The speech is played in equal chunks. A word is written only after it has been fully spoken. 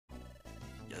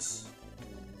Yes.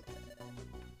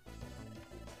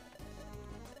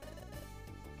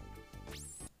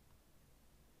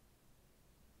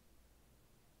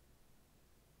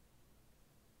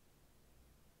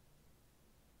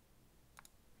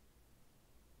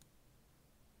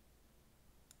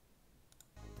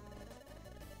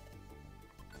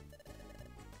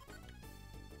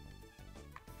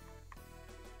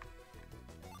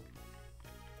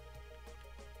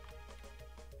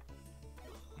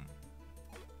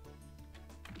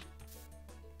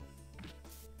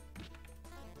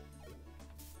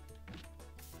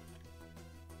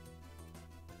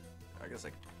 I guess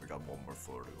like we got one more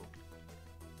floor to go.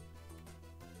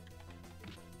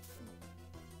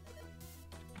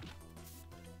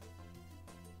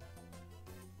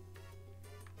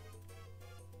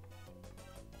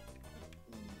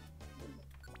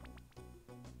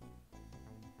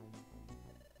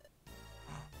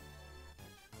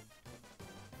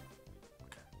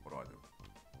 Okay, what do I do?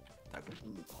 Tackle.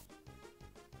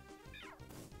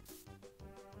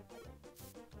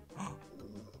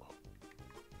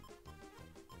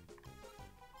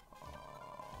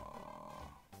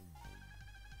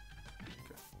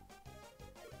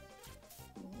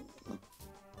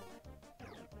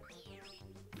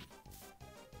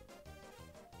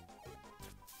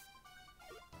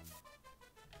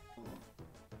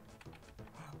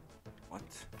 What?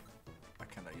 Why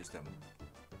can't I use them?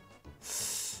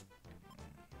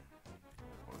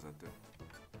 What does that do?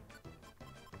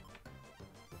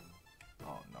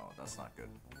 Oh no, that's not good.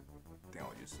 I think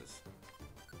I'll use this.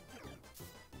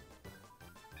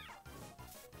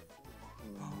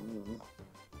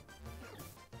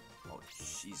 Oh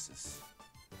Jesus.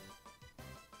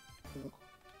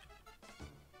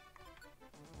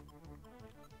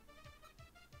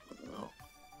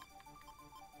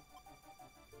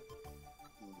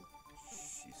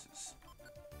 Jesus.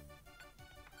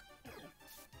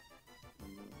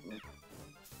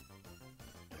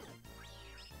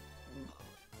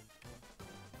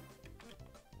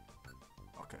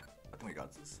 Okay, I think we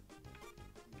got this.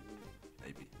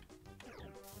 Maybe.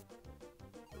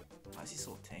 Why is he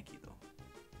so tanky though?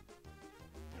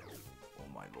 Oh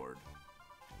my lord.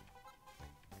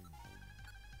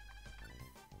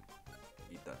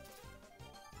 Eat that.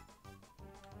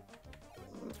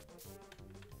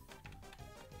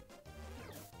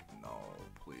 No,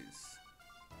 please.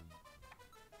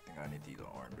 I think I need to eat an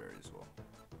orange berry as well.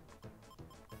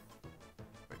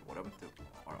 Wait, what happened to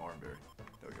our orange berry?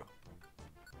 There we go.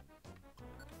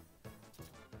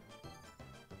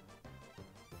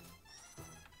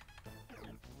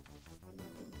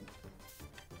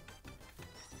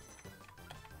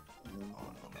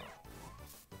 Oh no, no.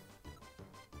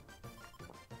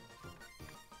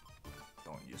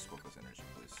 Don't use Spoko's energy,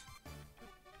 please.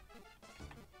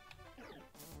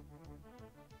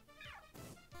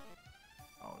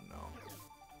 Oh no.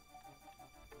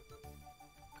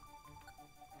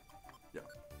 Yeah,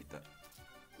 eat that.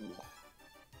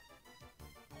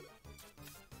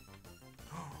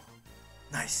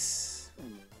 Nice! Yes.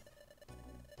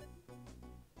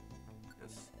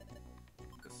 Yes.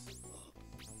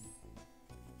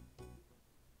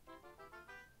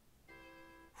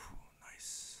 Whew,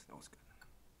 nice. That was good.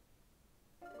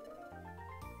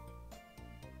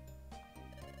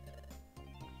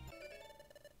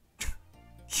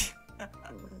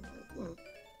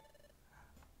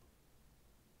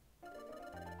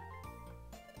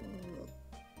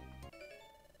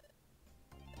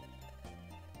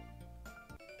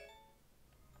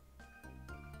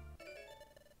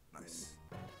 Nice.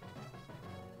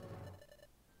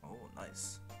 Oh,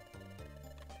 nice.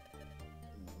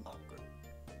 Oh, good.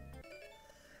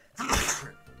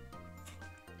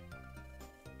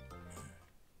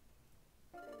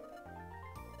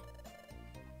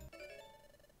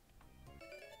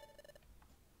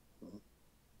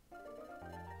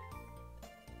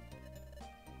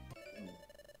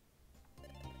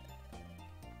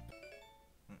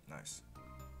 Nice.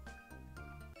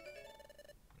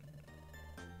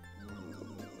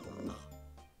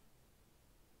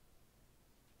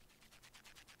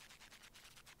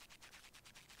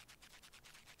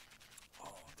 Oh,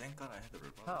 thank God I had the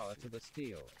revival. Power to the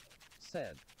steel.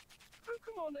 Said.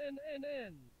 Pokemon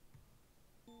NNN.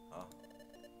 Huh?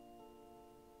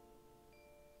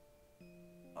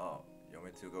 Oh, you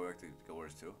want me to go back to Guild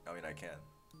Wars 2? I mean, I can.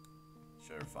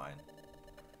 Sure, fine.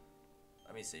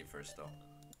 Let me save first, though.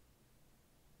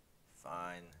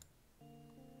 Fine.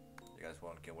 You guys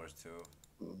want Guild Wars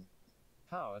 2?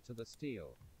 Power to the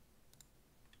steel.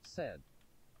 Said.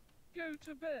 Go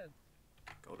to bed.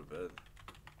 Go to bed.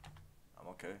 I'm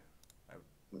okay.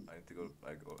 I need to go.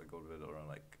 I go to bed around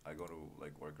like I go to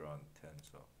like work around 10,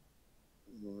 so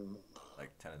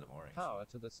like 10 in the morning. Power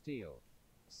to the steel.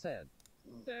 Said.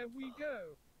 There we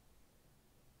go.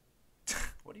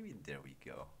 What do you mean? There we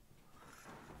go.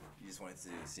 You just wanted to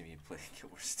see me play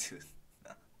Guild Wars 2.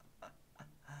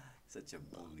 Such a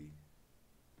bully.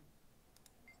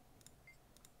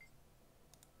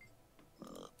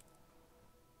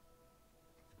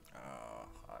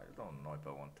 I don't know if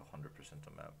I want to 100%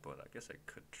 the map, but I guess I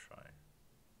could try.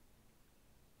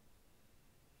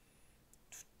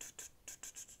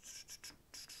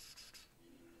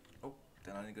 Oh,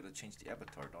 then I gotta change the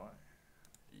avatar, don't I?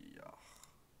 Yeah.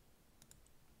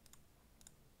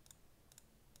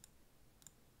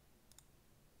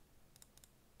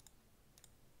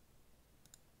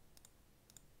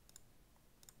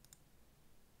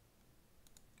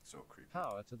 So creepy.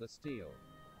 Power to the steel.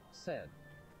 Said.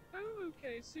 Oh,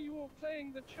 okay, so you're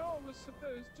playing the Char was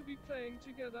supposed to be playing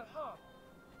together, huh?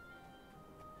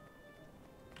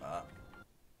 Ah.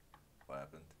 What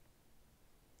happened?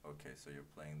 Okay, so you're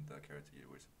playing the character you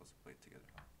were supposed to play together,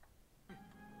 huh?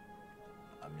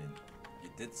 I mean, you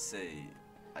did say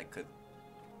I could...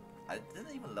 I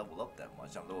didn't even level up that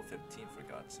much. I'm level 15 for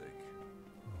God's sake.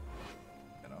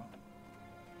 You know?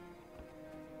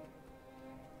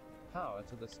 Power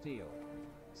to the steel.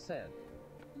 Said.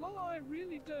 Lol, I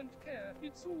really don't care.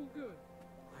 It's all good.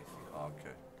 I feel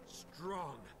Okay.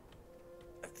 strong.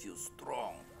 I feel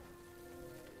strong.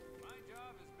 My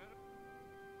job is better.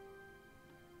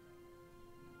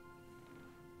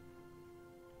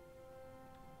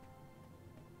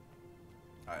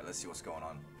 Alright, let's see what's going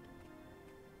on.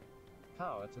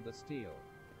 Power to the steel.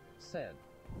 Said.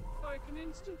 I can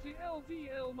instantly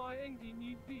LVL my Engi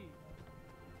need be.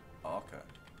 Oh, okay.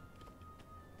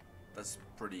 That's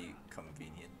pretty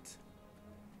convenient.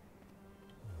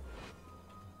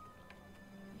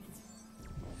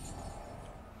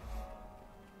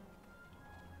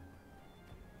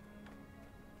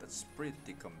 That's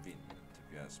pretty convenient,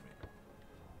 if you ask me.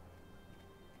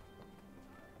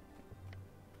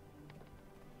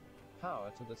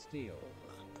 Power to the steel.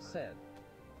 Said.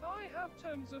 I have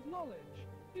terms of knowledge.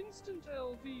 Instant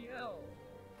LVL.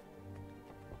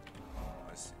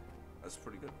 I see. That's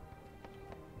pretty good.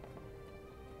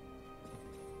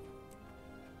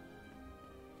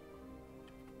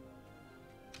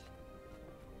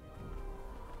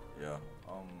 Yeah,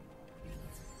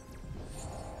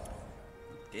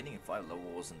 gaining 5 level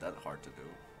wasn't that hard to do.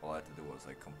 All I had to do was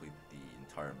like complete the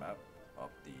entire map of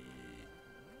the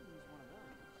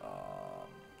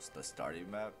starting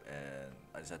map, and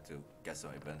I just had to get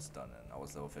some events done, and I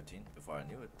was level 15 before I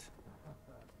knew it.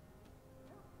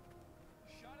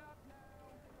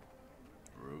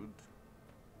 Rude.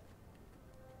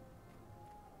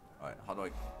 Alright, how do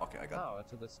I... Okay, I got Power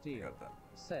to the I steel. got that.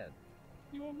 Said.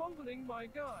 You're mumbling, my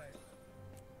guy.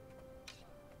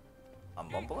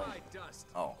 I'm mumbling? Eat my dust.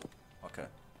 Oh, okay.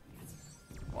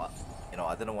 Well, you know,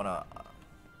 I didn't wanna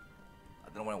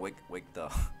wake the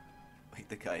wake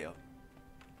the guy up.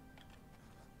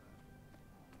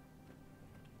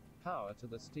 Power to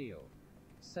the steel.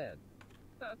 Said.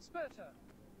 That's better.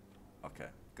 Okay,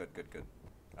 good.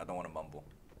 I don't want to mumble.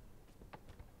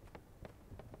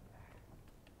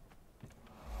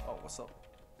 Oh, what's up?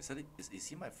 Is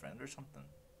he my friend or something?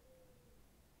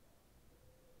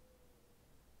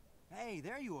 Hey,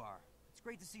 there you are. It's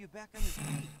great to see you back on this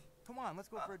beat. Come on, let's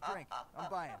go for a drink. I'm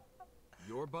buying.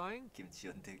 You're buying? Kimchi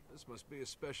on dick. This must be a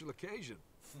special occasion.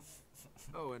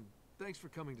 Oh, and thanks for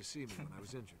coming to see me when I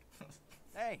was injured.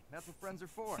 Hey, that's what friends are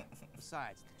for.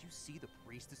 Besides, did you see the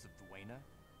priestess of Duena?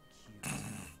 Cute.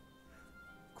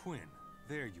 Quinn,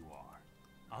 there you are.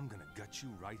 I'm gonna gut you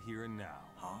right here and now.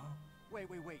 Huh? Wait.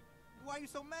 Why are you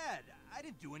so mad? I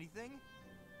didn't do anything.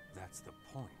 That's the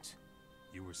point.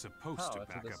 You were supposed Power to to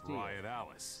back the up steel. Riot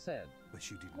Alice, Said. but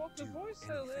you didn't What do the voice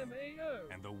anything. LMAO?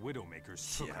 And the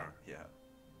Widowmakers took her. Yeah.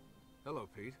 Hello,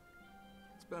 Pete.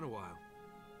 It's been a while.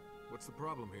 What's the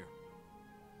problem here?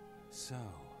 So,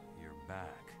 you're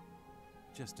back.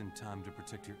 Just in time to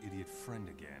protect your idiot friend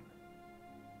again.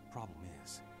 Problem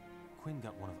is, Quinn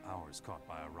got one of ours caught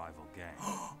by a rival gang.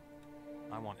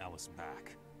 I want Alice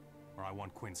back, or I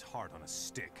want Quinn's heart on a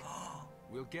stick.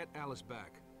 We'll get Alice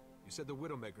back. You said the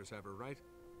Widowmakers have her, right?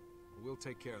 We'll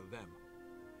take care of them.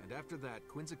 And after that,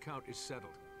 Quinn's account is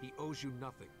settled. He owes you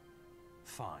nothing.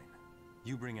 Fine.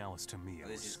 You bring Alice to me, At and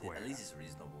we're least, square. at least it's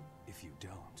reasonable. If you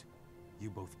don't, you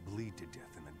both bleed to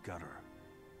death in the gutter.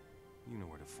 You know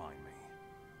where to find me.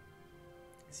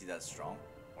 Is he that strong,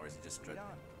 or is he just Lead dread?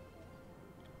 on.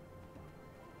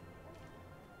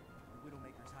 The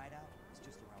Widowmaker's hideout is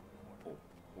just around the corner.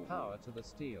 Oh. Power to the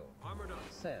steel. Armored up.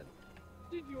 Said.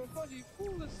 Did your buddy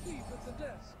fall asleep at the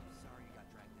desk? Sorry you got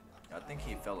dragged into it. I think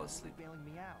he fell asleep. Bailing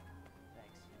me out.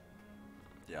 Thanks.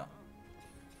 Yeah. I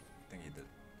think he did.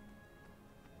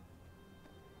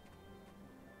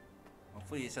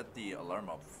 Hopefully he set the alarm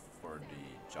up for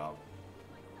the job.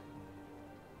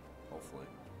 Hopefully.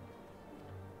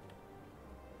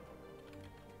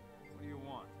 What do you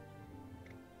want?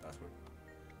 Password.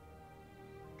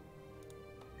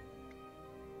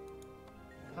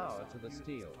 Power to the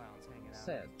steel. Clowns hanging out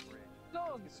Said. on the bridge.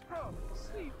 Don Scrub,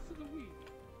 sleep for the week.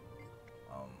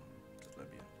 Just let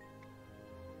me in.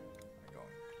 I'm going.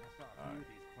 I saw a few of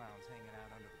these clowns hanging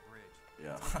out under the bridge.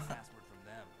 Yeah. Take the password from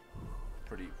them.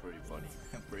 pretty funny.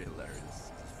 Pretty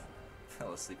hilarious.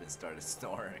 Fell asleep and started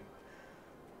snoring.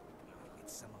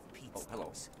 It's some of Pete's Oh, hello.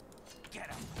 things. Get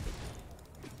him!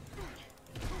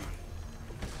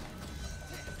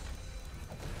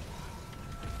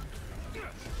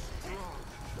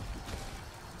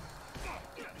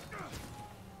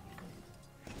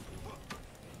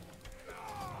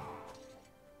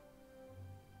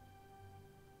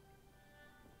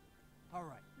 All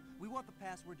right, we want the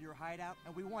password to your hideout,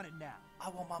 and we want it now. I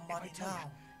want my If I money tell you,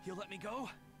 now. you'll let me go?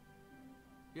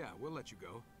 Yeah, we'll let you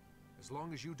go. As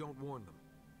long as you don't warn them.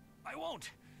 I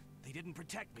won't. They didn't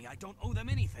protect me. I don't owe them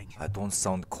anything. I don't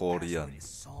sound Korean. Password is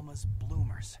Salma's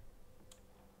Bloomers.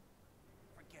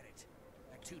 Forget it.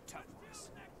 They're too tough for us.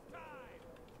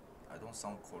 I don't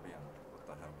sound Korean. What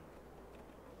the hell?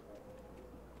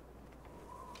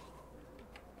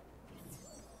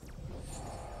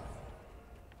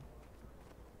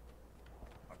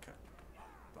 Okay.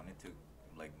 Do I need to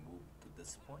like move to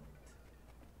this point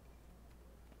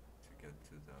to get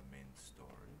to the main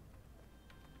story?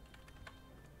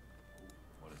 Ooh,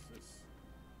 what is this?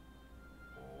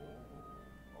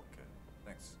 Oh, okay.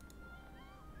 Thanks.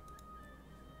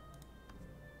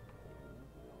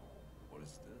 Oh, what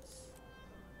is this?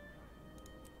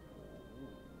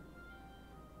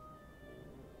 Oh,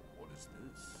 what is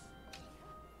this?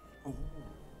 Oh,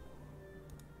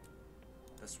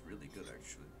 that's really good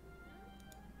actually.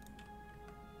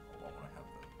 Oh, I want to have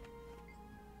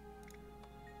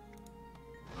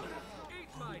that. Eat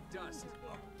my dust!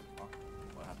 Oh,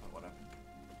 what happened? What happened?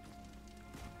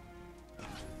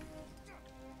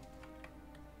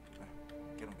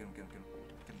 Get him, get him, get him, get him.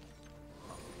 Get him.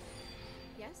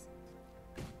 Yes?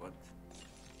 What?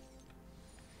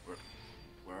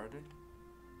 Where are they?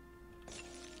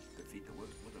 Defeat the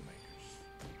Widowmakers.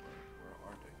 Where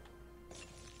are they?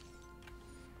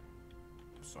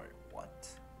 I'm sorry, what?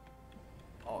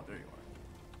 Oh, there you are.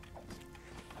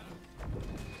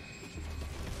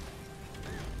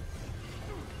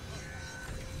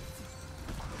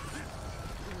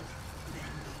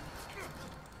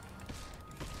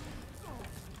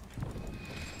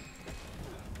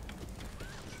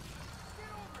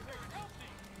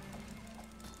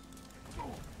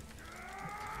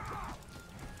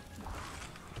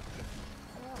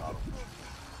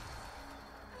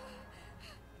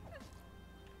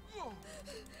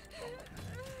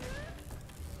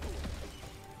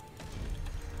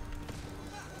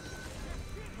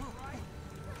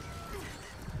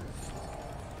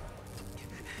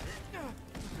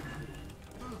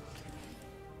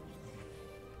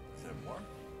 Is there more?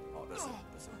 Oh, that's it.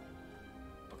 That's it.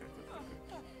 Okay, good,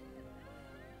 good,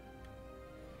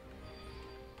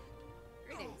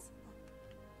 good. Greetings.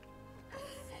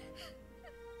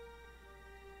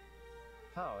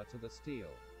 Power to the steel.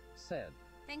 Said.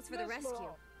 Thanks for the Yes, rescue. Mom.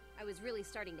 I was really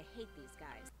starting to hate these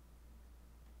guys.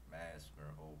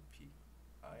 Mesmer OP.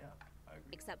 Oh yeah, I agree.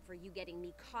 Except for you getting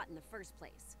me caught in the first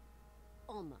place.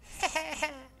 Almost.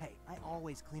 Hey, I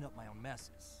always clean up my own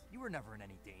messes. You were never in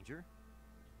any danger.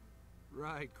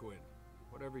 Right, Quinn.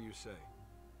 Whatever you say.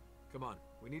 Come on,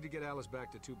 we need to get Alice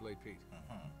back to Two Blade Pete.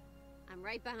 I'm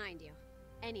right behind you.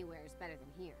 Anywhere is better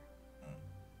than here.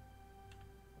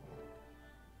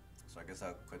 So I guess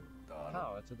I'll quit the...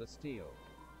 Power to the steel.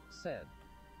 Said.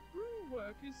 Brew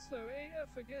work is so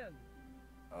AF again.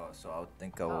 Oh, so I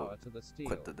think I Power will to the steel.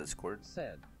 quit the Discord.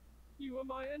 Said. You are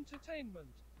my entertainment.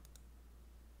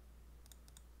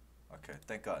 Okay,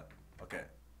 thank God. Okay.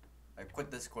 I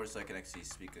quit Discord so I can actually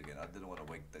speak again. I didn't want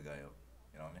to wake the guy up.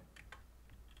 You know what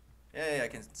I mean? Yeah, I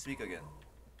can speak again.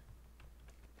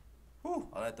 Whew,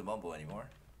 I don't have to mumble anymore.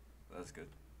 That's good.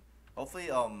 Hopefully,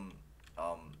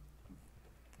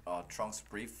 Trunks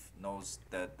Brief knows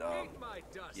that, Eat my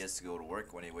dust! he has to go to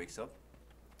work when he wakes up.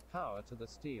 Power to the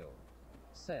steel.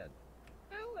 Said.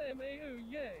 LMAO,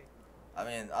 yay. I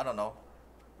mean, I don't know.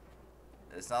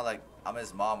 It's not like I'm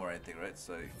his mom or anything, right?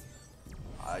 So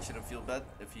I shouldn't feel bad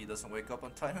if he doesn't wake up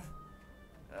on time.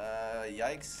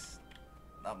 Yikes.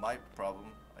 Not my problem,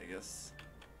 I guess.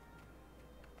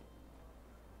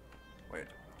 Wait,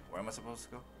 where am I supposed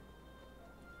to go?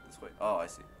 This way. Oh, I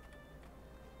see.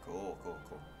 Cool, cool,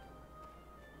 cool.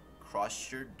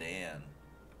 Crusher Dan.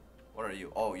 What are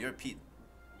you? Oh, you're Pete.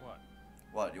 What?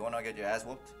 What? You wanna get your ass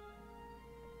whooped?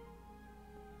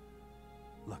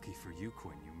 Lucky for you,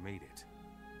 Quinn, you made it.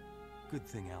 Good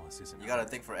thing Alice isn't You got a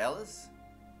hurt. thing for Alice?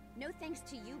 No thanks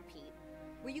to you, Pete.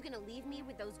 Were you gonna leave me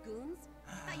with those goons?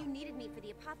 I thought you needed me for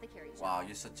the apothecary job. Wow,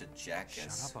 you're such a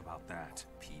jackass. Shut up about that.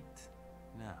 Pete.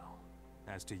 Now,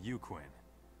 as to you, Quinn,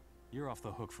 you're off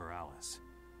the hook for Alice.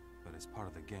 But as part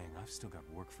of the gang, I've still got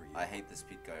work for you. I hate this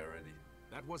Pete guy already.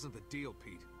 That wasn't the deal,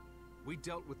 Pete. We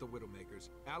dealt with the Widowmakers,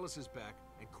 Alice is back,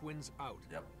 and Quinn's out.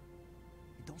 Yep.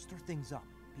 Hey, don't stir things up.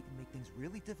 Pete can make things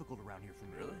really difficult around here for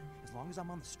me. Really? As long as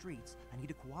I'm on the streets, I need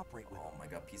to cooperate with Oh him. my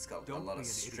god, Pete's got a Don't lot be of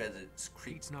an idiot. shredded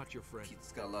street. Pete's not your friend.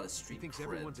 Pete's got a lot of He street thinks cred.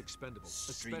 everyone's expendable,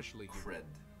 Street especially you. cred.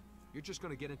 You're just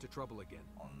gonna get into trouble again.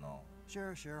 Oh no.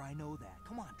 Sure, I know that.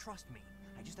 Come on, trust me.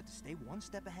 I just have to stay one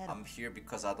step ahead of I'm him. here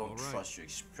because I don't All right. trust you,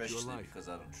 especially life. because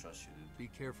I don't trust you, dude. Be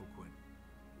careful, Quinn.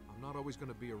 I'm not always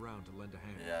gonna be around to lend a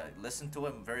hand. Yeah, listen to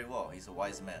him very well. He's a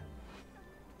wise man.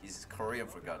 He's Korean,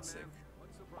 for God's sake.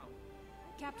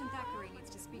 Captain Thackeray needs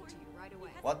to speak to you right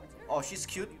away. What? Oh, she's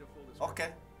cute?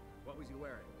 Okay. What was he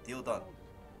wearing? Deal done.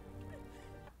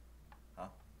 Huh?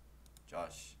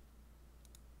 Josh.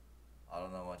 I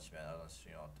don't know much, man. I don't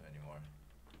stream auto anymore.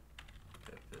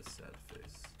 Get this sad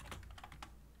face.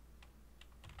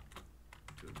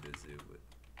 Too busy with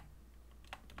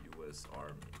U.S.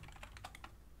 Army.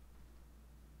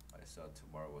 I saw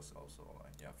tomorrow was also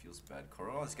online. Yeah, feels bad.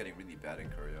 Corona is getting really bad in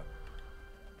Korea.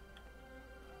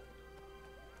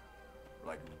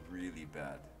 Like really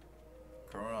bad.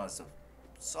 Corona is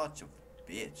such a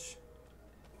bitch.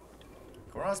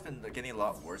 Corona's been getting a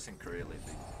lot worse in Korea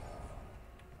lately.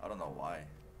 I don't know why.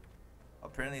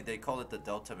 Apparently they call it the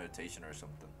Delta mutation or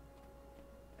something.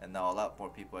 And now a lot more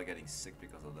people are getting sick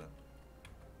because of that.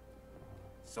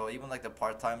 So even like the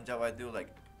part-time job I do, like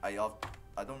I don't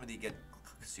really get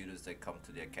students that come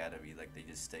to the academy. Like they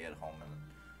just stay at home and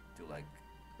do like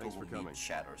Thanks for Google Meet coming.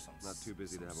 chat or something. Not too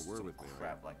busy to have a word with me, right?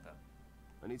 Crap like that.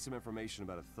 I need some information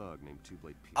about a thug named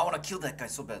Two-Blade Pete. I want to kill that guy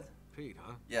so bad. Pete,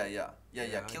 huh? Yeah. Yeah,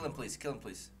 Kill I him, know. please. Kill him,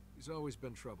 please. He's always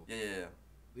been trouble. Yeah.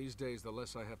 These days, the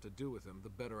less I have to do with him, the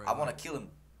better I I want like. to kill him.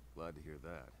 Glad to hear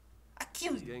that. I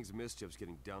kill This you. gang's mischief's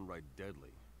getting downright deadly.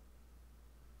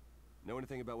 Know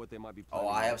anything about what they might be Oh,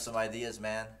 planning? I have next? some ideas,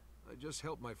 man. I just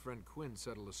helped my friend Quinn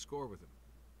settle a score with him.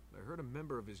 I heard a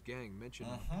member of his gang mention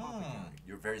an apothecary.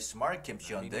 You're very smart, Kim That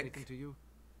Cheon mean Dick. anything to you?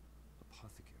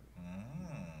 Apothecary.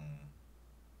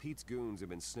 Pete's goons have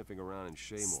been sniffing around in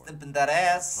Shaymore. Snipping that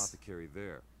ass. Apothecary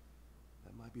there.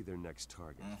 That might be their next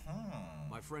target.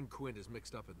 My friend Quinn is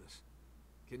mixed up in this.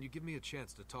 Can you give me a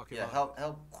chance to talk him Yeah, out?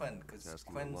 help Quinn, because It's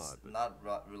asking a Quinn's lot, but not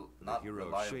The hero of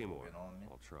reliable. You know Shaymore. what I mean?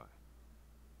 I'll try.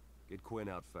 Get Quinn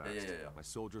out fast. Yeah. My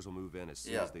soldiers will move in as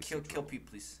soon Yeah, as they kill see trouble. Pete,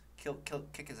 please.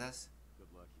 Kick his ass. Good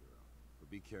luck, hero.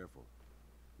 But be careful.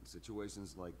 In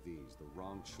situations like these, the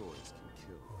wrong choice can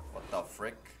kill What the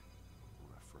frick?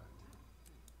 or a friend.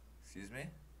 Excuse me?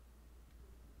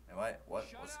 Am I? What?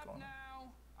 Shut What's up going on?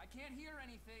 now. I can't hear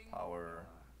anything. Power.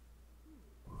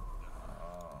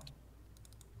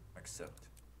 Accept.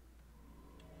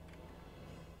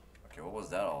 Okay, what was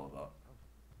that all about?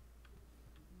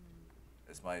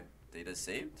 Is my data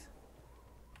saved?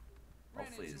 Ran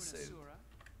Hopefully into it's an saved.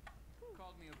 Asura.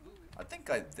 Called me a book. I think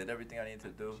I did everything I need to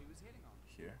do She was hitting on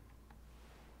me. here.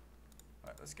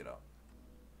 Alright, let's get out.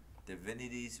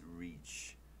 Divinity's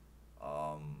Reach.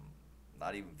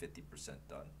 Not even 50%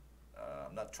 done.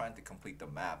 I'm not trying to complete the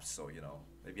map, so you know,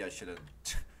 maybe I shouldn't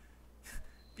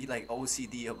be like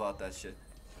OCD about that shit.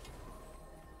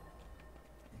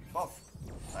 Buff.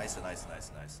 Nice.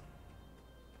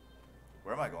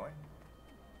 Where am I going?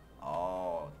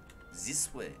 Oh,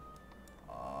 this way.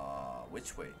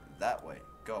 Which way? That way.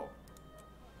 Go.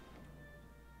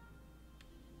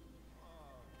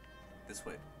 This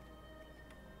way.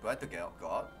 Do I have to go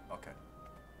out? Okay.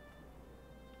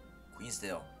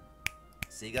 Queensdale.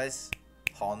 See guys?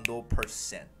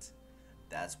 100%.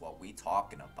 That's what we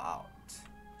talking about.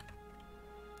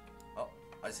 Oh,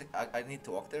 I need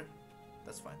to walk there?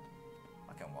 That's fine.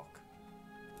 I can walk.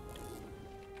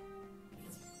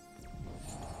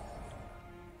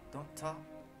 Don't talk,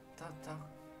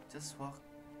 just walk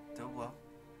the walk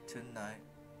tonight.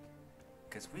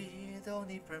 'Cause we don't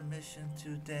need permission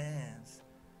to dance.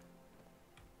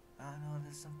 I know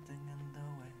there's something in the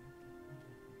way.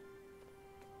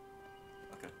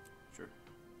 Okay, sure.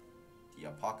 The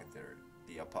apothecary.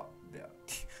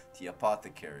 The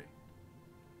apothecary.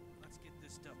 Let's get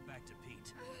this stuff back to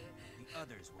Pete. The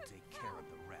others will take care of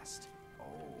the rest.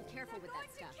 Oh. Be careful with that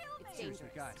stuff. It's dangerous. Seriously,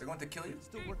 guys. They're going to kill you? Let's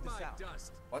still work this out.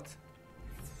 Dust. What?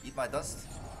 Eat my dust?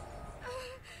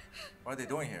 What are they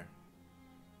doing here?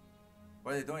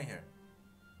 What are they doing here?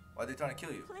 Why are they trying to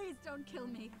kill you? Please don't kill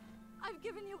me. I've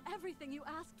given you everything you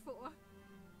asked for.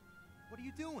 What are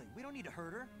you doing? We don't need to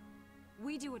hurt her.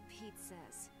 We do what Pete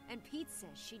says, and Pete says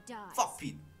she dies. Fuck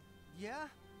Pete. Yeah?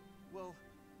 Well,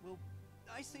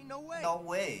 I say no way. No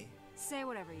way. Say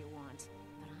whatever you want,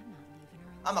 but I'm not leaving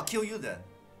her alone. I'ma kill you then.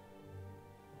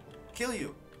 Kill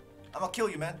you. I'ma kill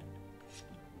you, man.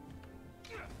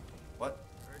 What?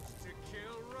 Urge to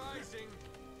kill rising.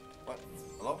 What?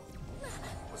 Hello?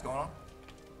 What's going on?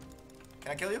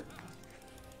 Can I kill you?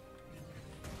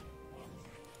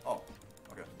 Oh,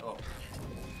 okay. Hello.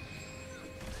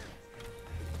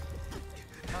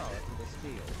 Power to the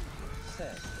steel.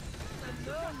 Said. And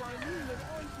now my new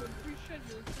appointment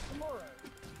rescheduled for tomorrow.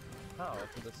 Power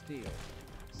to the steel.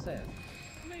 Said.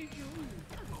 Major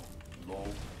Ooh. Lol.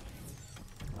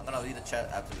 I'm gonna leave the chat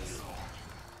after this.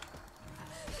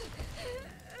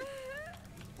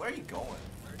 Where are you going?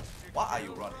 Why are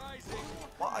you running?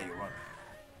 Why are you running?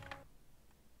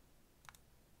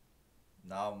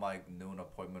 Now my noon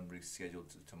appointment rescheduled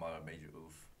to tomorrow, Major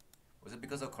Oof. Was it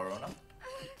because of Corona?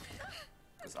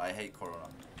 Because I hate Corona.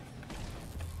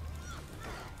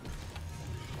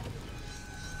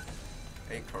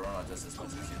 I hate Corona just as much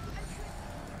as you do.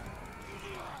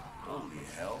 Holy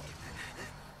hell.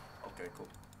 Okay, cool.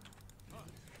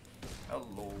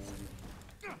 Hello.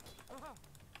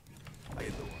 How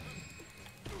you doing?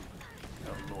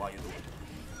 Hello, how you doing?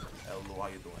 Hello, how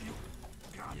you doing?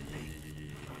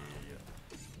 Yeah.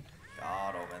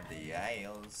 God over the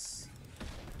aisles.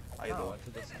 How you Power doing? to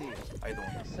the steel. How you doing?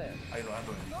 Said. How you doing? How you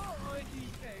doing? Not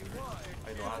IDK, why? How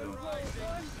you doing? How you doing?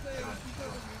 Well, I'm playing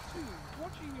TW2,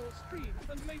 watching your stream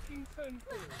and making phone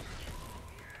calls.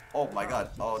 Oh my god.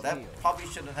 Oh, that probably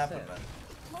shouldn't happen, man.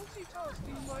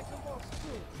 Multitasking like a boss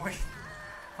too. Wait.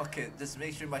 Okay, just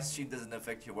make sure my stream doesn't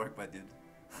affect your work, my dude.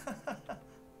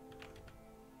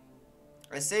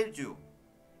 I saved you.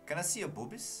 Can I see your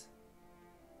boobies?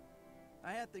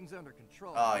 I had things under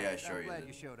control. Oh, yeah, sure I'm you glad did.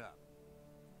 you showed up.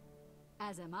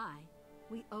 As am I.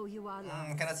 We owe you our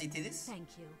lives. Can I see titties? Thank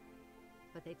you.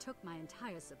 But they took my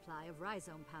entire supply of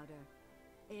rhizome powder.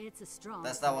 It's a strong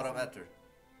That's not what I'm poison. after.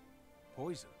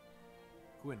 Poison.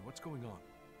 Quinn, what's going on?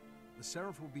 The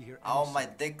Seraph will be here. Oh any my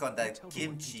second. dick on Tell that them what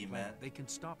kimchi, Pete's man. plan. They can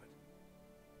stop it.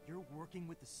 You're working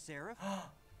with the Seraph?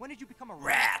 When did you become a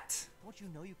Rat! Don't you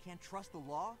know you can't trust the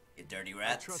law? You dirty I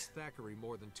rat. trust Thackeray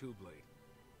more than Two Blade.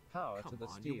 Power to Come the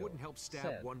on, steel. you wouldn't help stab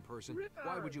Said. one person. Rip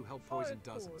Why Aaron, would you help fired poison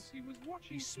course. dozens? He was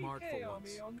watching Be smart TK for Army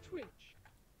once. on Twitch.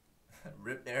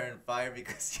 Rip Aaron fire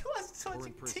because he was Or in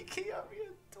touching prison. TK Army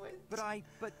on Twitch. But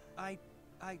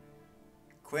I...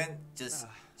 Quinn, just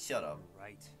shut up.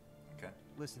 Right. Okay.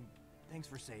 Listen, thanks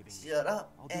for saving me. Shut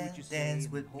up I'll do and what you say dance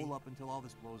and with hold me. up until all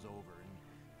this blows over.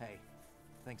 And hey,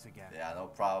 thanks again. Yeah, no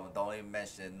problem. Don't even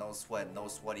mention it. No sweat, no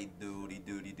sweaty doody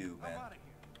doody doo, man. I'm out of here.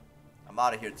 I'm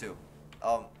out of here too.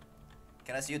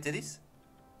 Can I see your titties?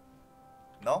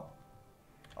 No?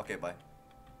 Okay, bye.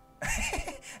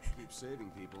 Keep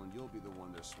saving people and you'll be the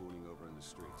one they're swooning over in the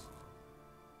streets.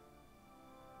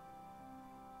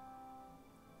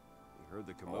 You heard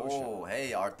the commotion. Oh,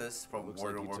 hey, Arthas from Looks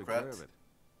World like of you took care Warcraft. of it.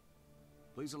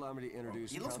 Please allow me to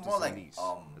introduce He looks Countess more like, Anise,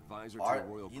 advisor Art- to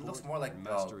the royal he court looks more like, and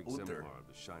master Uther exemplar of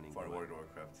the shining for blade. World of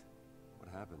Warcraft. What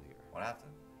happened here? What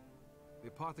happened? The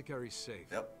apothecary's safe.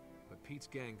 Yep. But Pete's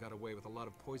gang got away with a lot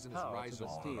of poisonous Power to rhizome.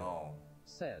 the Oh steel. no.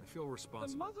 Said. I feel The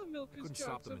responsible. mother I milkers couldn't stop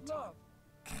jokes them in of time. love.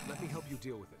 Let me help you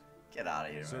deal with it. Get out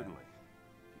of here, Certainly. man.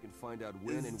 You can find out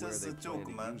when It's and where just they a plan joke,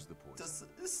 to man. use the poison.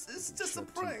 It's and just a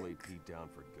shut prank. Two-Blade Pete down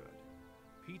for good.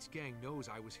 Pete's gang knows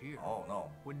I was here. Oh no.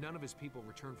 When none of his people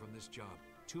return from this job,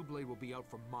 Two Blade will be out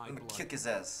for my I'm gonna blood. kick his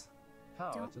ass.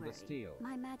 Power Don't to worry. the steel.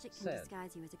 My magic can Said.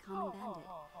 disguise you as a common bandit.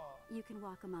 You can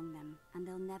walk among them, and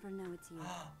they'll never know it's you.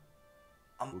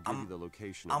 We'll give you the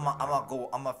location of I'm the a go.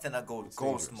 I'm a finna go It's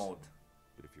ghost dangerous. mode.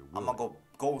 But if you're I'm willing, gonna go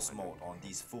ghost mode on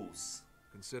these fools.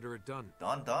 Consider it done.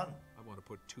 Done. I want to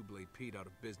put Two Blade Pete out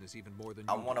of business even more than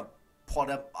I you. wanna put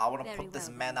him. I wanna Very put this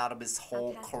well, man then. out of his whole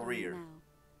I'll cast it on you career. now,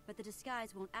 but the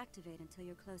disguise won't activate until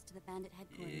you're close to the bandit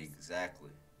headquarters. Exactly.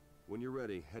 when you're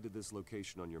ready, head to this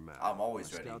location on your map. I'm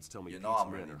always My ready. Scouts tell me You know Pete's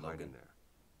I'm men ready, are Logan. hiding there.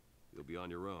 You'll be on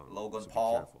your own. Logan so be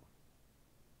Paul. careful.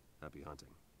 Happy hunting.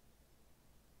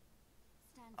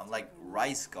 Stand I'm still like for a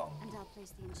rice gum. moment, and I'll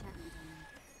place the enchantment on you.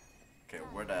 Okay,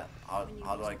 where the how When you do reach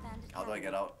I the bandit how do I get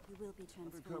cabin, out? You will be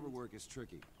Undercover transformed. work is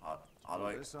tricky. How do Pull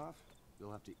I? this off,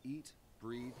 you'll have to eat,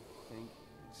 breathe, think,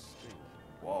 and stink.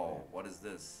 Whoa, what is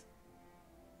this?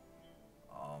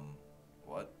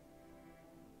 What?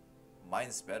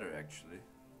 Mine's better actually.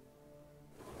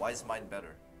 Why is mine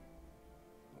better?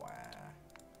 Wow.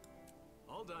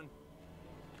 All done.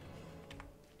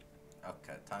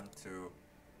 Okay, time to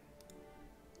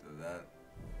do that.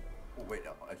 Oh wait,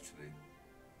 actually,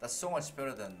 that's so much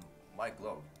better than my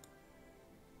glove.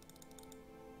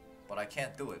 But I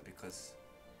can't do it because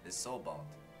it's soulbound.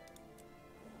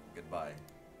 Goodbye.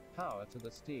 Power to the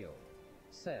steel.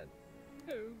 Said.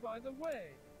 Oh, by the way,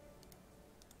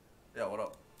 Yeah, what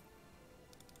up?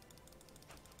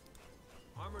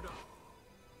 Armored up.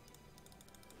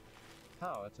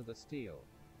 Power to the steel.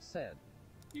 Said.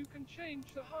 you can change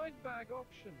the hide bag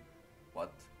option.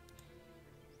 What?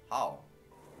 How?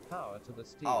 Power to the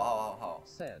steel. How?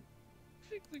 Said.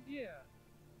 Click the gear.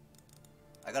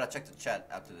 I gotta check the chat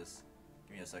after this.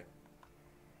 Give me a sec.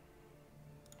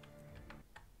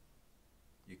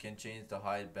 You can change the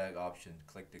hide bag option.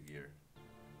 Click the gear.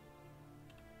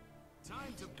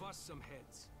 Time to bust some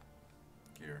heads.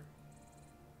 Gear.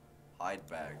 Hide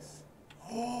bags.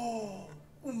 Oh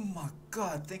my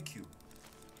god, thank you.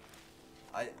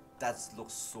 That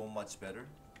looks so much better.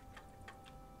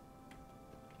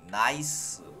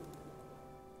 Nice.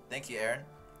 Thank you, Aaron.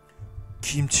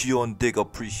 Kimchi on Dig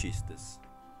appreciates this.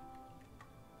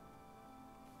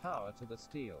 Power to the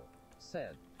steel.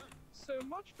 Said. So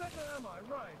much better, am I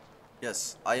right?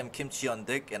 Yes, I am Kimchi on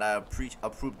Dig and I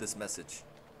approve this message.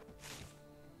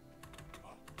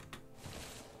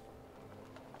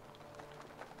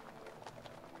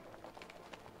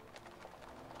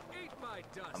 Eat my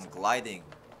dust. I'm gliding.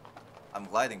 I'm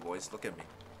gliding, boys. Look at me.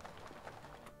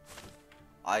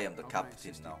 I am the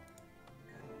captain now.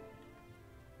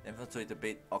 Infiltrate the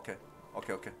bait. Okay.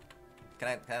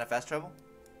 Can I fast travel?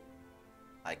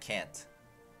 I can't.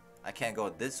 I can't go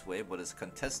this way, but it's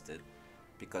contested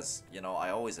because, you know, I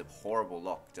always have horrible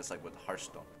luck, just like with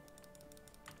Hearthstone.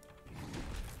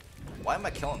 Why am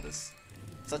I killing this?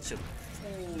 Such a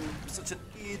fool, such an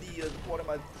idiot. What am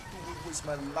I doing with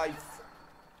my life?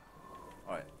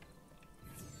 Alright.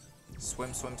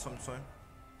 Swim.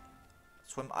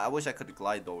 I wish I could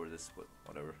glide over this, but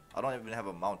whatever. I don't even have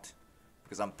a mount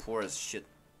because I'm poor as shit.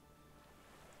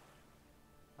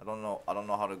 I don't know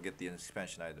how to get the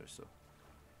expansion either, so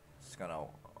just gonna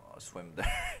swim there.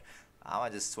 I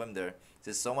might just swim there.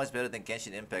 It's so much better than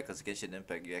Genshin Impact, because Genshin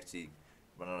Impact you actually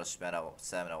run out of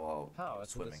stamina while Power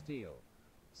swimming. to the steel.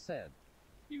 Said.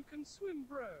 You can swim,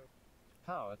 bro.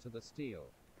 Power to the steel.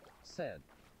 Said.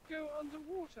 Go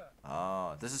underwater.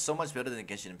 Ah, this is so much better than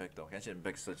Genshin Impact though. Genshin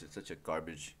Impact is such a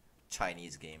garbage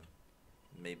Chinese game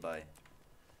made by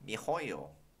MiHoYo,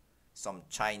 some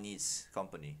Chinese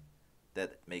company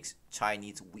that makes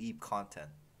Chinese weeb content.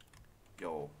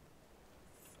 Yo,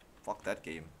 fuck that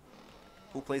game.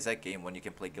 Who plays that game when you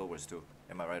can play Guild Wars too?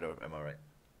 Am I right or am I right?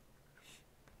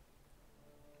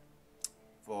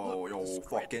 Oh, yo,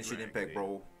 fuck Genshin Impact,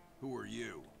 bro. Who are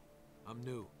you? I'm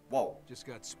new. Whoa. Just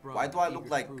got sprung. Why do I eager look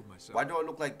to like? prove myself. Why do I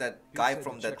look like that Pete guy said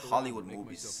from to that check around Hollywood and make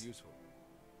movies? myself useful.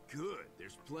 Good.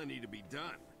 There's plenty to be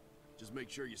done. Just make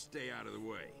sure you stay out of the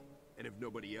way. And if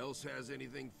nobody else has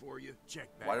anything for you,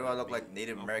 check back. Why do I with look me. like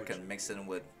Native I'll American put you- mixed in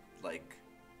with like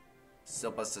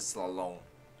Sylvester Stallone?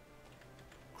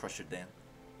 Crusher Dan.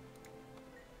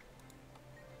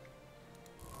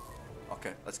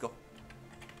 Okay, let's go.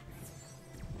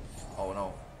 Oh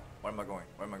no. Where am I going?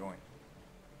 Where am I going?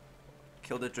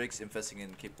 Kill the drakes infesting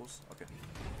in capos? Okay.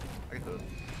 I can do it.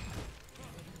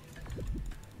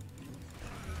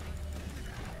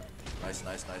 Nice.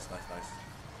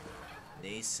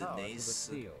 Power Nice. to the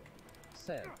steel.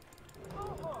 Said.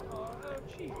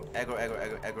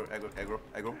 Aggro.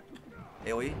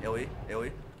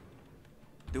 AoE.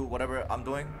 Do whatever I'm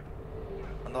doing.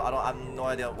 I have no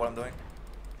idea what I'm doing.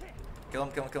 Kill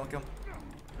him.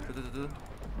 Do.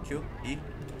 Q, E.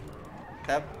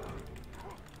 Tab.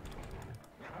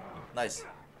 Nice.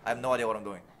 I have no idea what I'm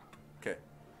doing. Okay.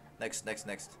 Next.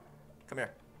 Come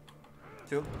here.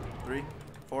 2, 3,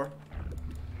 4.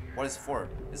 What is 4?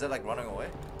 Is that like running away?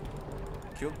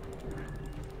 Q.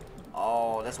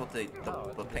 Oh, that's what the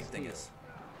pink thing is.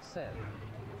 Said.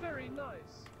 Very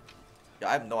nice. Yeah,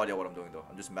 I have no idea what I'm doing though.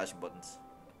 I'm just mashing buttons,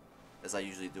 as I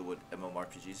usually do with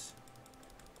MMORPGs.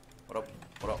 What up?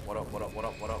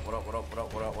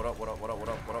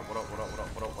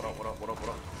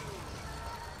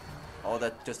 All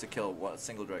that just to kill one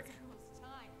single drake.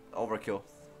 Overkill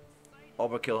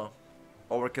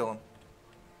him.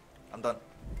 I'm done.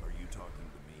 Are you talking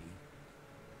to me?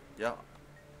 Yeah.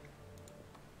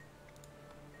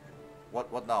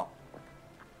 What now?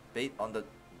 Bait on the.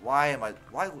 Why do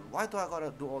I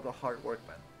gotta do all the hard work,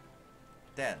 man?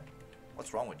 Dan,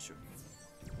 what's wrong with you?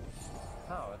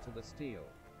 Power to the steel.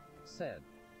 Said.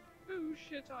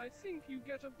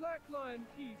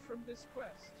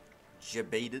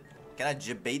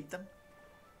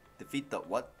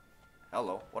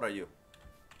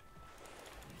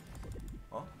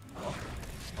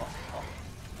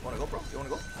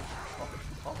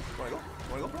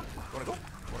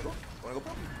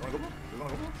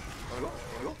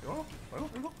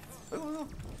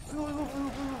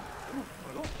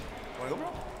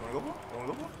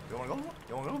 bro? You wanna go, bro?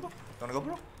 You wanna go, bro? You wanna go,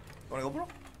 bro? You wanna go, bro?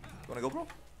 You wanna go, bro?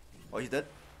 Oh, he's dead?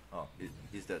 Oh,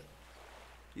 he's dead.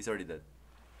 He's already dead.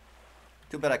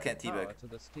 Too bad I can't teabag. Power to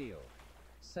the steel.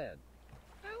 Said.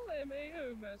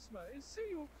 LMAO Mesmer is so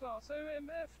your class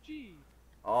OMFG.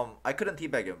 I couldn't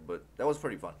teabag him, but that was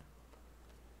pretty fun.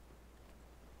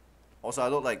 Also, I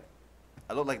look like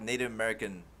Native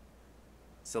American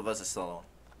Sylvester Stallone.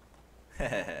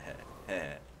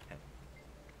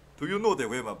 Do you know the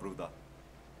way, my brother?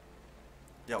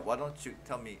 Yeah, why don't you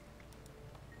tell me?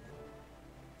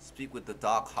 Speak with the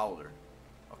Dark Howler.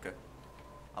 Okay,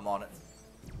 I'm on it.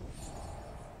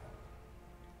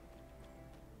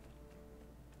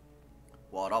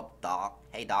 What up, Doc?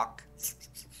 Hey, Doc.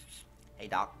 Hey,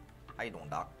 Doc. How you doing,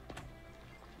 Doc?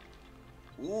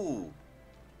 Ooh,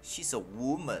 she's a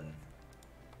woman.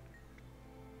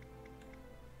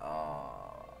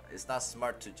 It's not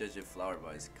smart to judge a flower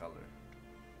by its color.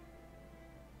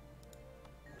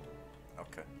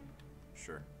 Okay,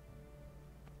 sure.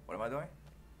 What am I doing?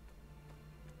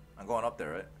 I'm going up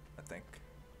there, right? I think.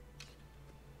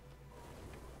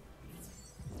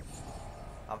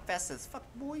 I'm fast as fuck,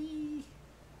 boy.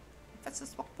 Fast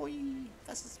as fuck, boy.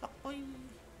 Fast as fuck, boy.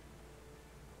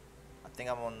 I think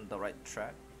I'm on the right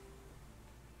track.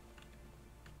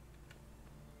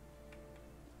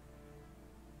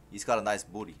 He's got a nice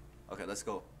booty. Okay, let's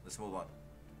go. Let's move on.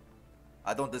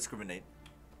 I don't discriminate.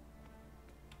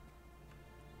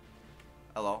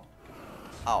 Hello.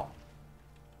 Ow.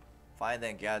 Find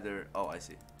and gather. Oh, I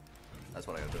see. That's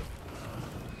what I gotta do.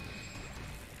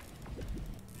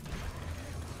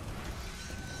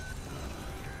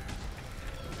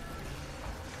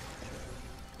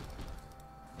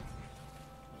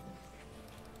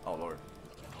 Oh, Lord.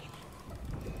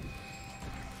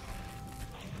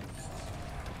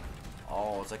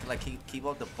 Oh, so I can like keep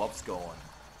up the buffs going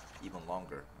even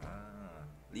longer.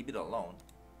 Leave it alone.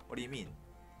 What do you mean?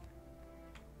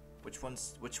 Which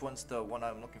one's the one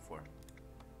I'm looking for?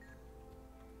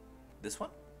 This one?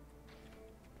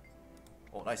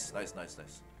 Oh, nice, nice, nice,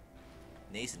 nice.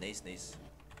 Nice, nice, nice.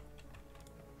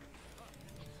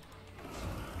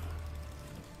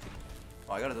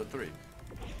 Oh, I gotta do 3.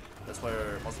 That's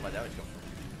where most of my damage comes from.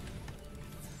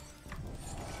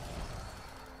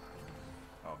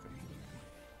 Oh, okay.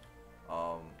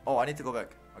 Oh, I need to go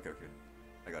back. Okay, okay.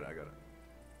 I got it, I got it.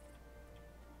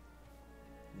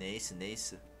 Nice,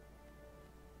 nice.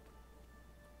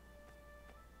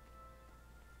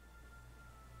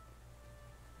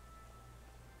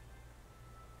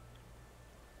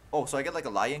 Oh, so I get like a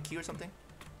lion key or something?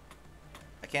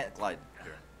 I can't glide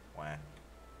here. Wah.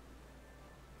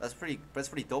 That's pretty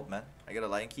dope, man. I get a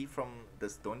lion key from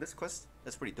doing this quest.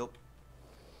 That's pretty dope.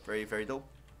 Very, very dope.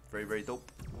 Very, very dope.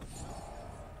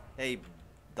 Hey,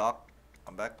 Doc,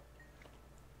 I'm back.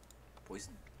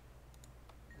 Poison.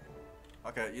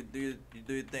 Okay, you do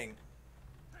your thing.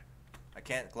 I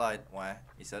can't glide. Why?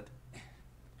 He said.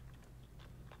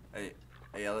 Hey,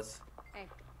 hey, Alice. Hey.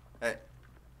 Hey.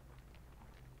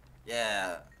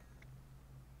 Yeah.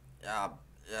 Yeah.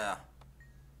 Yeah.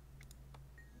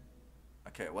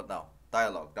 Okay, what now?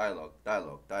 Dialogue, dialogue,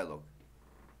 dialogue, dialogue.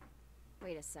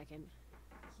 Wait a second.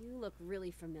 You look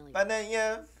really familiar. My name,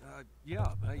 yeah.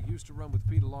 Yeah, I used to run with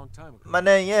Pete a long time ago. My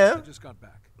name, yeah. I just got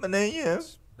back. My name, yeah.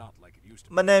 It's not like it used to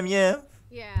be. My name, yeah.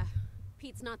 Yeah,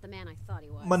 Pete's not the man I thought he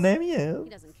was. My name, yeah. He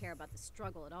doesn't care about the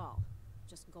struggle at all.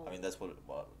 Just gold. I mean, that's what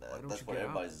that's you what get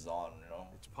everybody's on, you know.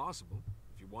 It's possible,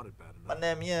 if you want it bad enough. My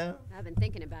name, yeah. I've been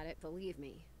thinking about it, believe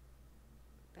me.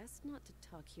 Best not to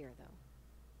talk here, though.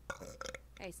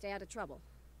 Hey, stay out of trouble.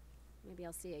 Maybe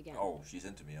I'll see you again. Oh, she's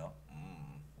into me, huh?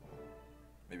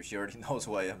 Maybe she already knows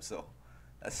who I am, so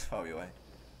that's probably why.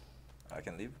 I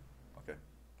can leave? Okay.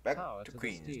 Back Power to to the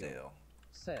Queensdale.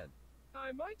 Said.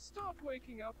 I might start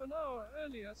waking up an hour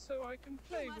earlier so I can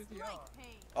play with the art.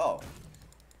 Oh.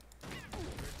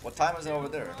 What time is it over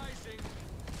there?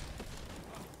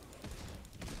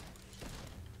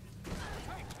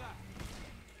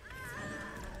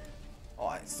 Oh,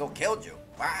 I still killed you.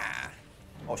 Ah.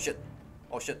 Oh shit.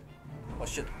 Oh shit. Oh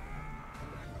shit.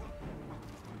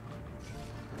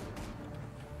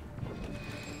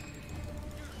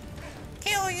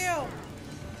 Kill you!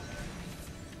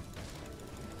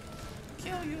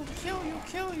 Kill you, kill you,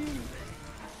 kill you!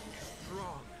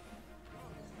 Strong.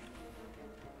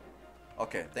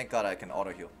 Okay, thank God I can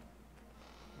auto heal.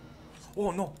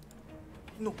 Oh no!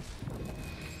 No!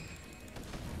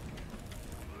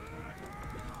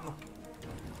 No!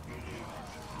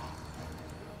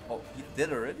 Oh, he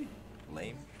did already?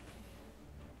 Lame.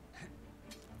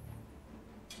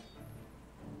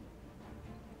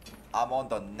 I'm on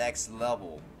the next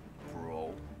level,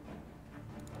 bro.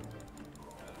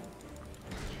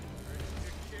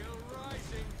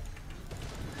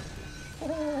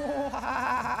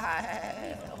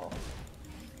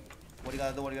 What are you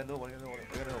gonna do? What are you gonna do? What are you gonna do? What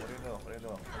are you gonna do? What are you gonna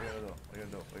do? What are you gonna do? What are you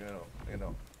gonna do? What are you gonna do? What are you gonna do? What are you gonna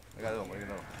do? What are you gonna do? What are you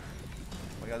gonna do?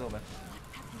 What are you gonna do, man?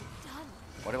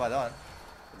 What have I done?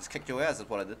 I just kicked your ass, that's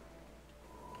what I did.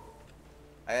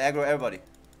 I aggro everybody.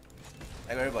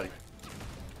 Aggro everybody.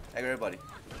 Aggro everybody.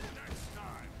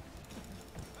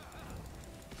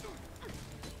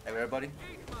 Aggro everybody.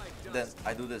 And then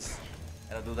I do this.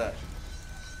 And I do that.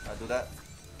 I do that.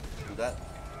 Do that.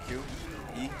 Q.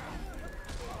 E.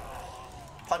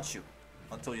 Punch you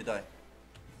until you die.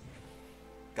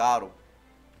 Got him.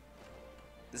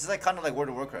 This is like kind of like World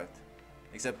of Warcraft,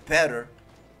 except better.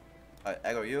 Alright,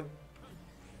 aggro you.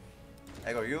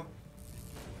 Aggro you.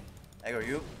 Aggro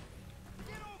you.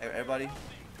 Aggro everybody.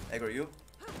 Aggro you.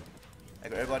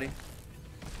 Aggro everybody.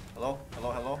 Hello?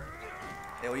 Hello? Hello?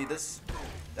 AoE this.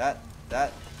 That.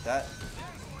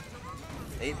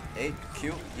 8.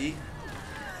 Q. E.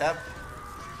 Tap.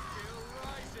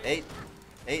 8.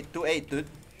 2 8, dude.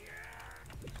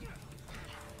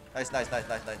 Nice. Nice.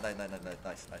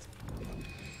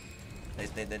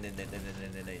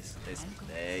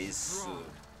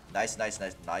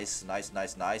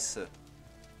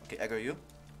 Okay, aggro you.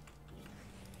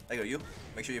 Aggro you.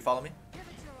 Make sure you follow me.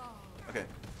 Okay.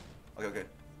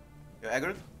 You're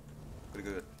aggroed?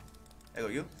 Good.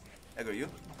 Aggro you. Aggro you.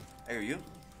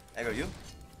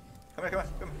 Come here.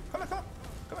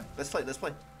 Let's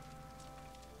play.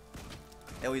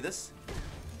 AoE this.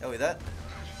 AoE that.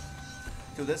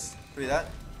 2 this. 3 that.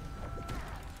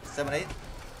 7 8.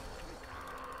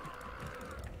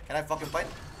 Can I fucking fight?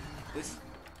 Please?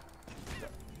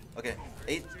 Okay.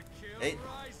 8.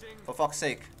 For fuck's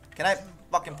sake. Can I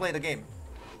fucking play the game?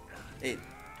 8.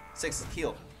 6.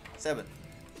 Heal. 7.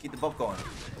 Keep the buff going.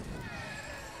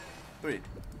 3.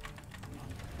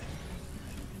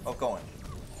 Buff going.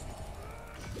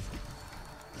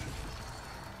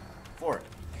 4.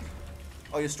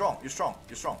 Oh, you're strong.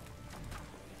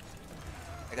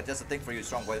 I got just a thing for you,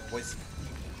 strong boys.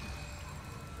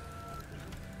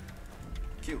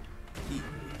 Q. E.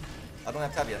 I don't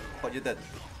have tab yet, but you're dead.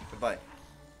 Goodbye.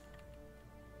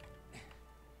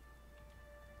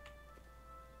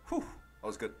 Whew. That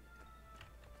was good.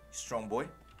 Strong boy.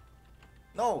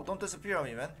 No, don't disappear on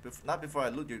me, man. Not before I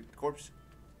loot your corpse.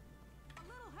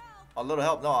 A little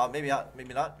help. No, maybe not.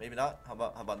 How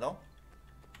about no?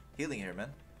 Healing here,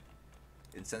 man.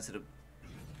 Insensitive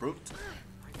brute.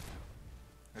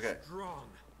 Okay.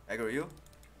 Aggro you.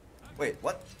 Wait,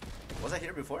 what? Was I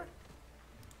here before?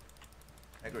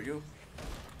 Aggro you.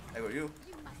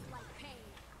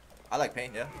 I like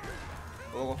pain, yeah.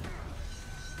 Go.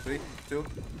 3, 2,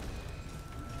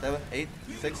 7, 8,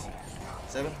 6,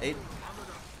 7, 8,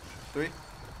 3.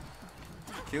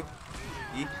 Q.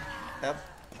 E. Tap.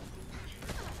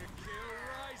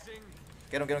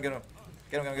 Get him.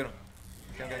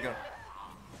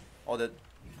 Oh, that.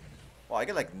 Oh, I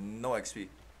get like no XP.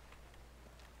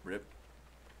 Rip.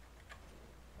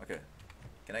 Okay.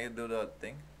 Can I do the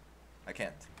thing? I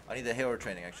can't. I need the hero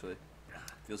training actually.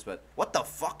 Feels bad. What the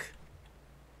fuck?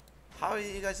 How are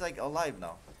you guys like alive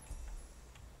now?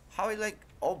 How are you like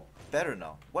all better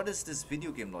now? What is this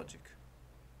video game logic?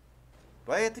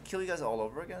 Do I have to kill you guys all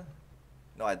over again?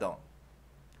 No, I don't.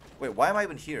 Wait, why am I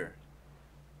even here?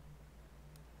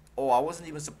 Oh, I wasn't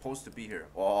even supposed to be here.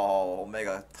 Oh,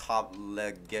 Omega top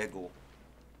leg gaggle.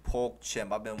 Poke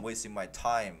champ. I've been wasting my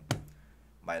time.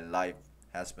 My life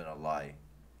has been a lie.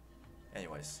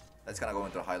 Anyways, let's kind of go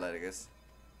into a highlight, I guess.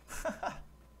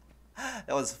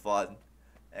 That was fun.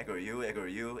 Aggro you,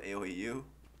 AoE you.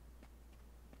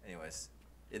 Anyways,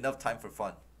 enough time for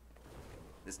fun.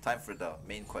 It's time for the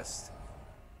main quest.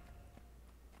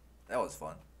 That was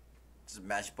fun. Just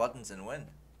mash buttons and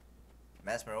win.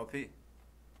 Massmer OP.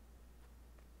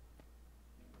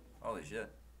 Holy shit.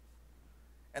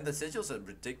 And the sigils are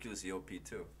ridiculously OP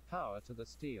too. Power to the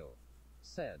steel.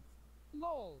 Said.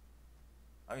 LOL.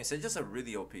 I mean, sigils are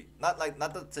really OP. Not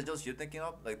the sigils you're thinking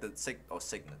of, like the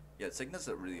Signet. Yeah, Signets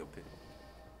are really OP.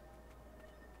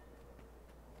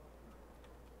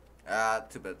 Ah,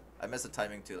 too bad. I missed the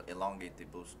timing to elongate the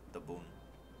boon.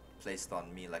 Placed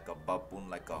on me like a baboon,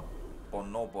 like a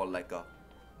bonobo, like a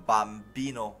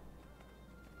bambino.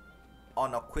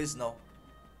 On a Quizno.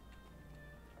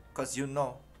 Cause you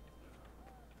know.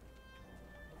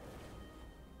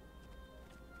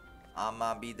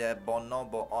 I'ma be that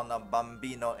bonobo on a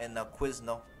bambino in a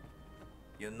quizno.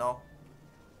 You know.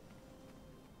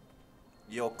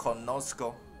 Yo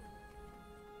conozco.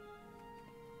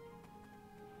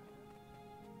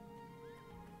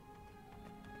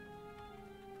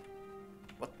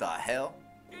 What the hell?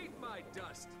 Eat my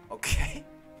dust. Okay.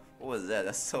 What was that?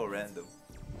 That's so random.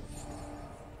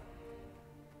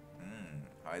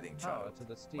 Hiding Power child. to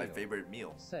the steel. My favorite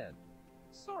meal. Said.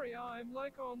 Sorry, I'm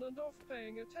like on and off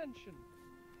paying attention.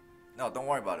 No, don't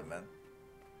worry about it, man.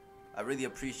 I really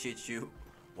appreciate you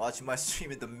watching my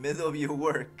stream in the middle of your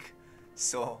work.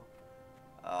 So,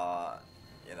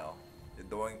 you know,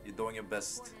 you're doing your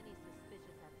best.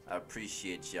 I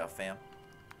appreciate ya, fam.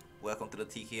 Welcome to the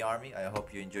TK Army. I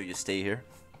hope you enjoy your stay here.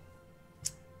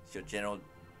 It's your general.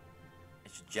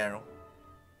 It's your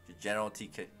general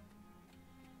TK.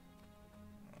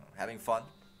 Having fun.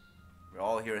 We're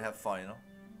all here to have fun, you know.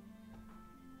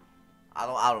 I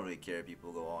don't really care if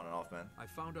people go on and off, man. I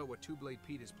found out what Two-Blade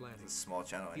Pete is planning. It's a small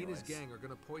channel, He and anyways. his gang are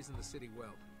gonna poison the city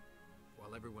well.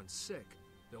 While everyone's sick,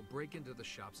 they'll break into the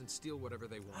shops and steal whatever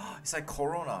they want. It's like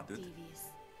Corona, dude. Devious.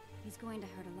 He's going to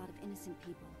hurt a lot of innocent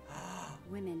people.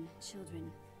 Women,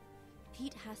 children.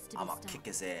 Pete has to be I'ma stopped. kick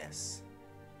his ass.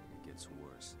 It gets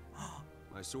worse.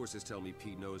 My sources tell me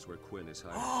Pete knows where Quinn is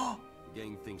hiding. The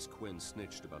gang thinks Quinn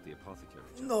snitched about the apothecary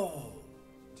job. No!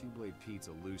 Two-Blade Pete's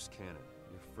a loose cannon.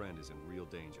 Your friend is in real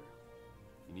danger.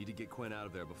 You need to get Quinn out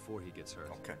of there before he gets hurt.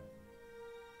 Okay.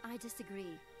 I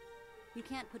disagree. You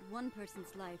can't put one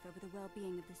person's life over the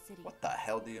well-being of the city. What the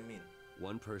hell do you mean?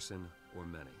 One person or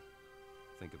many.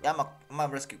 Think Yeah, about I'm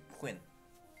gonna rescue Quinn.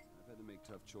 I've had to make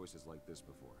tough choices like this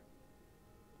before.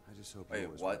 I just hope Wait,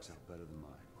 yours what? works out better than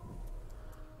mine.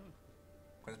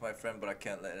 Quinn's my friend, but I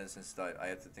can't let innocents die. I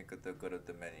have to think of the good of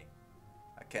the many.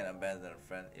 I can't abandon a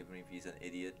friend, even if he's an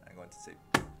idiot. I'm going to say,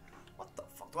 what the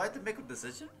fuck? Do I have to make a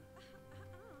decision?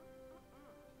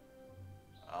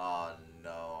 Oh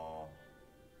no!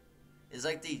 It's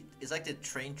like the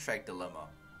train track dilemma.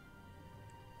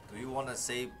 Do you want to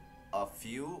save a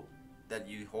few that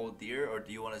you hold dear, or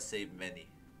do you want to save many?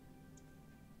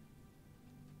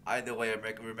 Either way,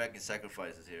 we're making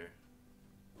sacrifices here.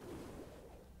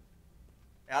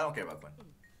 Yeah, I don't care about Quinn.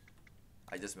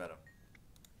 I just met him.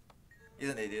 He's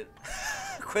an idiot.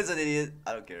 Quinn's an idiot.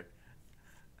 I don't care.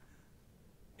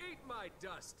 Eat my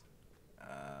dust.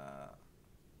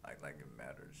 Like it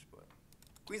matters, but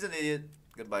Quinn's an idiot.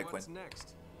 Goodbye, What's Quinn.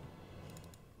 next?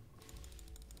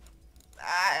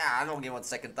 I don't give one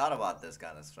second thought about this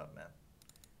kind of stuff, man.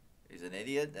 He's an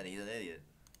idiot, and he's an idiot.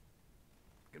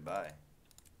 Goodbye.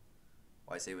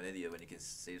 Why save an idiot when you can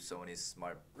save so many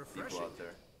smart people out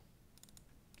there?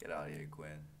 Get out of here,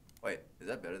 Quinn. Wait, is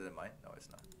that better than mine? No, it's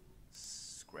not.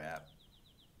 Scrap.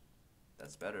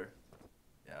 That's better.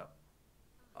 Yeah.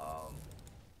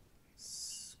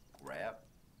 Scrap.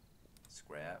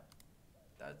 Scrap.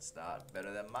 That's not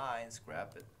better than mine.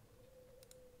 Scrap it.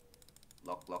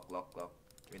 Lock, lock, lock, lock.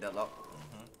 Give me that lock.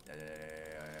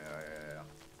 Yeah.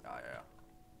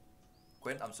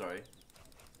 Quinn, I'm sorry.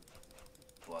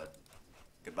 But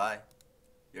goodbye.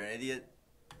 You're an idiot.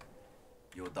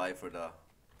 You'll die for the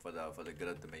good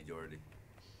of the majority.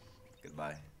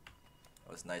 Goodbye.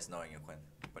 It was nice knowing you, Quinn.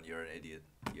 But you're an idiot.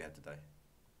 You have to die.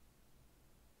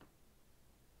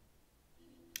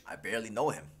 I barely know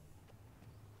him.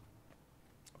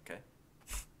 Okay.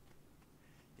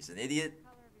 He's an idiot,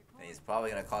 and he's probably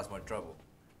gonna cause more trouble.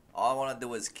 All I wanna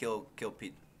do is kill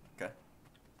Pete. Okay.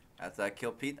 After I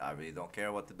kill Pete, I really don't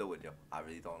care what to do with you. I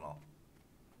really don't know.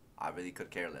 I really could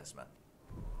care less, man.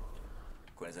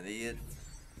 Quinn's an idiot.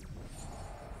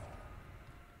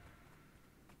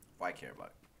 Why care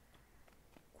about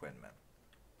Quinn, man?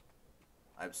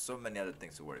 I have so many other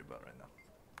things to worry about right now.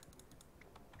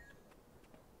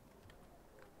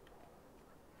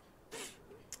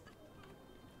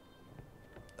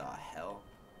 The hell?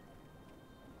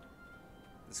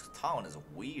 This town is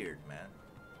weird, man.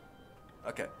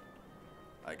 Okay.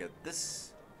 I get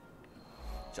this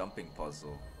jumping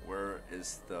puzzle. Where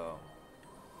is the...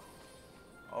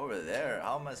 Over there?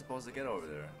 How am I supposed to get over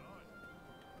there?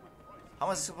 How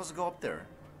am I supposed to go up there?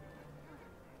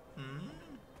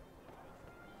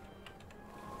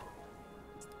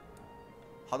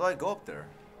 How do I go up there?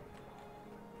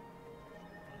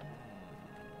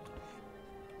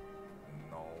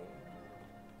 No.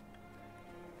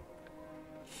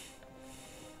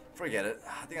 Forget it.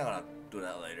 I think I'm gonna do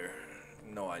that later.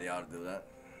 No idea how to do that.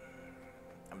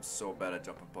 I'm so bad at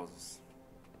jumping puzzles.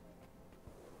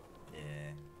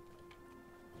 Yeah.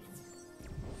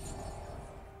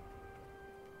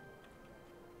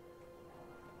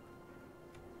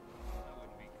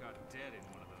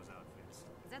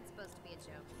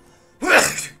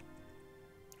 joke.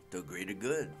 The greater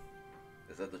good.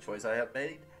 Is that the choice I have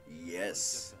made?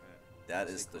 Yes. That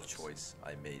is the choice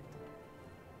I made.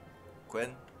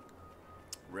 Quinn,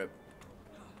 rip.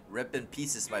 Rip in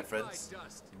pieces, my friends.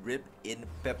 Rip in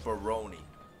pepperoni.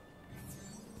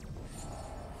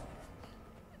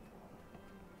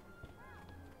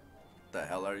 The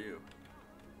hell are you?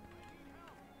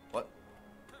 What?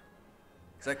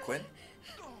 Is that Quinn?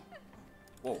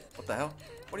 Whoa, what the hell?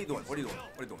 What are you doing? What are you doing?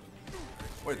 What are you doing?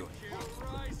 What are you doing?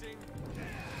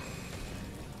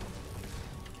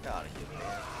 Get out of here,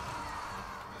 man.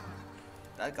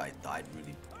 That guy died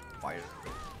really fired.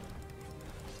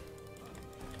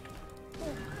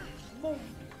 Oh,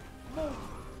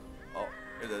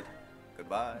 you're dead.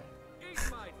 Goodbye. Eat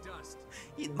my dust.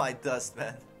 Eat my dust,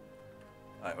 man.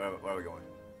 Alright, where are we going?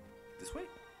 This way?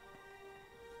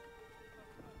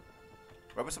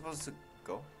 Where are we supposed to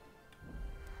go?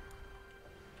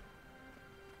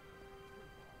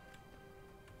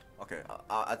 Okay,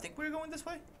 I think we're going this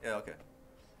way? Yeah, okay.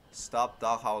 Stop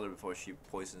Dog Howler before she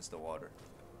poisons the water.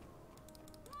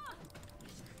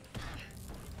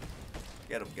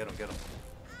 Get him, get him, get him.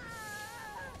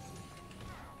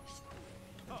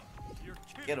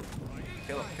 Get him.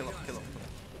 Kill him, kill him, kill him.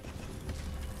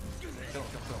 Kill him, kill him,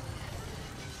 kill him.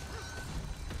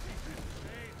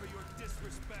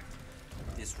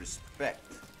 Disrespect.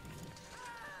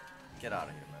 Get out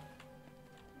of here, man.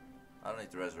 I don't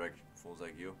need to resurrect fools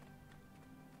like you.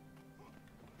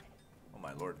 Oh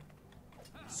my lord.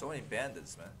 So many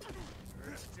bandits, man.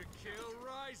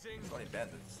 So many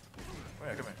bandits. Come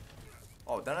here, come here.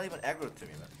 Oh, they're not even aggro to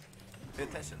me, man. Pay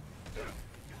attention.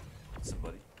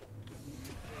 Somebody.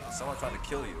 Someone trying to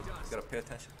kill you. You gotta pay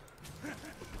attention.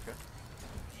 Okay?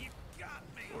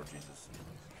 Lord Jesus.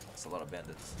 That's a lot of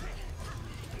bandits.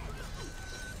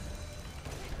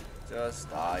 Just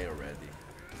die already.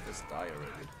 Just die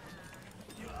already.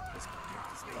 Just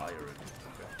die already.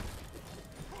 Okay.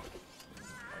 Oh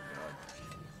my god.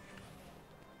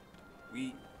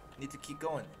 We need to keep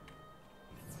going.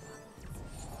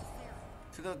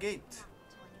 To the gate.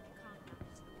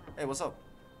 Hey, what's up?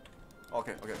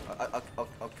 Okay, okay. I'll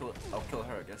kill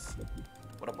her, I guess.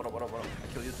 What up, what up, what up, what up? I'll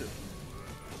kill you too.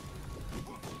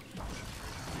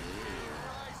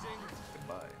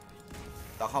 Goodbye.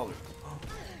 The Howler.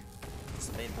 It's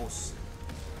the main boss.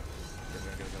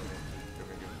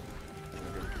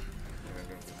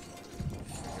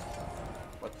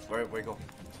 What? Where you go?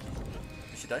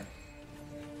 Did she die?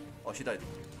 Oh, she died.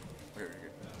 Okay, okay, okay.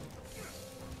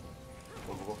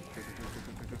 Go, go, go.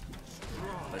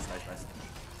 Nice, nice, nice.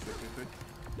 Quick, quick, quick.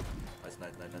 Nice,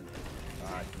 nice, nice,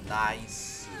 nice.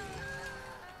 Nice.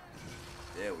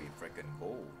 There we freaking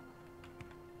go.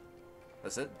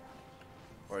 That's it?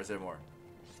 Or is there more?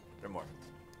 There more.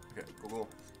 Okay, go, go.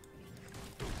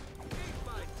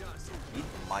 Eat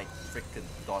my freaking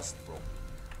dust, bro.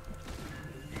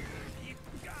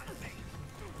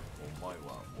 Oh my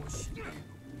wow, oh shit.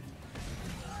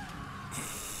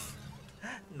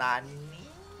 Nani?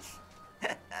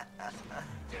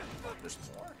 There's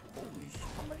more. Holy shit,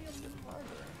 how many of them are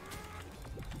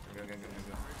there? Go.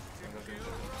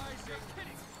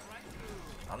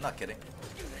 I'm not kidding.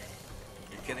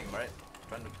 You're kidding, right?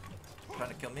 Trying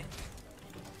to kill me?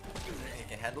 You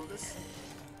can handle this?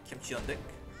 Kimchi on dick?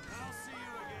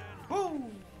 Woo!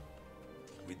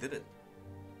 We did it.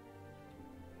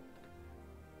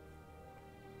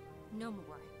 No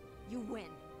more. You win.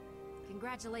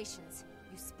 Congratulations.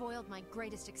 You spoiled my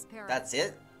greatest experiment. That's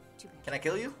it? Can I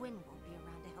kill you? Quinn won't be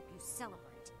around to help you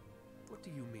celebrate. What do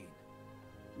you mean?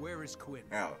 Where is Quinn?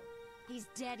 Oh. He's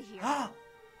dead here.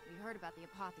 We heard about the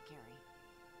apothecary.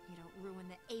 You don't ruin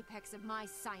the apex of my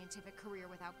scientific career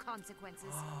without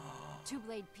consequences.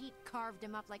 Two-Blade Pete carved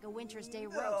him up like a winter's day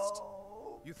roast.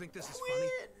 You think this is funny?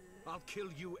 I'll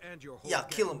kill you and your whole Yeah, gang.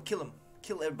 kill him, kill him.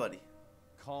 Kill everybody.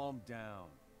 Calm down.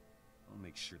 I'll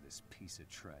make sure this piece of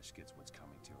trash gets what's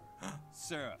coming to her.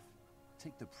 Seraph,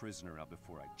 take the prisoner out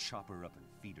before I chop her up and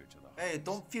feed her to the harpies. Hey,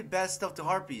 don't feed bad stuff to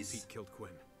harpies. Pete killed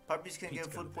Quinn. Harpies can Pete's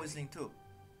get gonna food pay. poisoning too.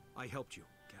 I helped you,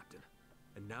 Captain.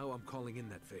 And now I'm calling in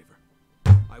that favor.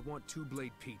 I want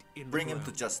Two-Blade Pete in Bring the him to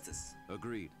ground. justice.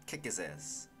 Agreed. Kick his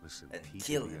ass. Listen, and Pete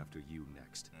kill will be him. after you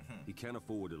next. He can't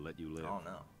afford to let you live. Oh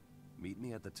no. Meet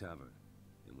me at the tavern,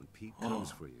 and when Pete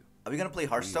comes for you, Are we gonna play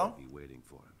Hearthstone? we'll be waiting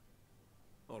for him.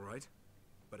 All right.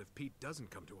 But if Pete doesn't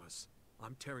come to us,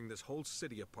 I'm tearing this whole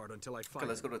city apart until I find Okay,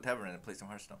 let's him. go to the tavern and play some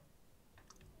Hearthstone.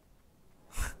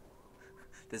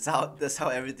 that's how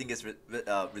everything is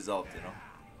resolved, you know.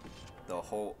 The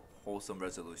whole wholesome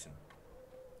resolution.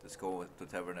 Let's go to the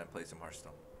tavern and play some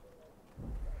Hearthstone.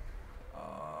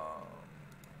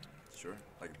 Sure.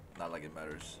 Like not like it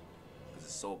matters,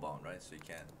 Because it's soulbound, right? So you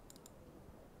can't.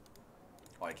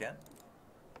 Oh, I can?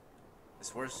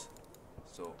 It's worse.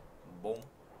 So, boom.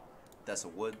 That's a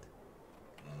wood.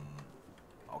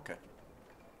 Okay.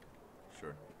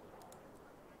 Sure.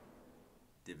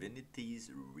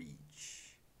 Divinity's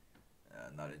Reach.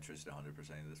 Not interested 100%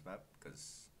 in this map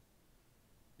because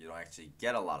you don't actually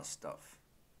get a lot of stuff.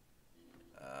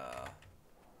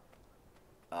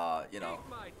 You know,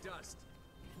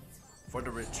 for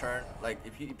the return, like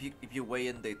if you weigh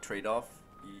in the trade-off,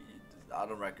 I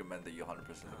don't recommend that you 100%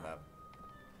 the map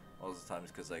most of the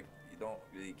times because like you don't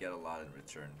really get a lot in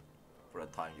return for the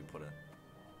time you put in.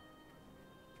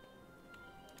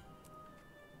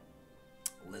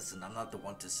 Listen, I'm not the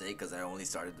one to say because I only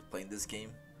started playing this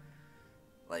game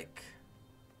like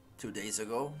 2 days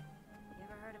ago. You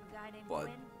ever heard of a guy named But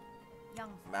Quinn?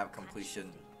 Young map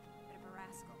completion. bit of a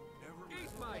rascal.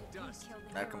 Eat my dust.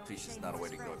 Map completion is not a way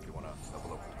to go if you want to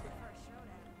level up quickly.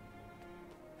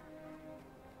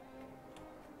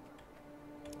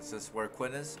 Is this where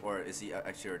Quinn is, or is he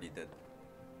actually already dead?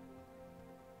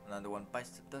 Another one bites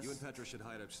the dust. You and Petra should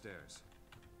hide upstairs.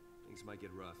 Things might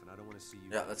get rough, and I don't want to see you.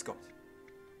 Yeah, let's go.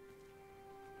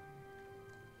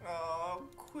 Oh,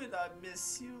 Quinn, I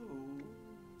miss you.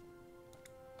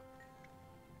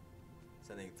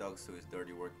 Sending dogs to his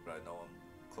dirty work, but I know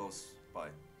I'm close by.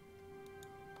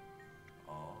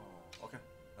 Oh, okay,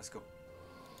 let's go.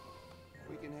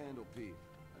 We can handle Pete.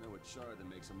 I know a char that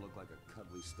makes him look like a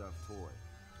cuddly stuffed toy.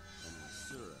 And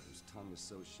Sura, whose tongue is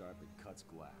so sharp it cuts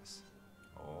glass.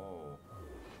 Oh,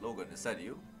 Logan, is that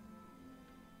you?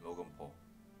 Logan Paul.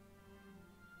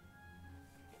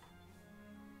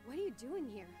 What are you doing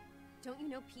here? Don't you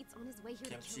know Pete's on his way here to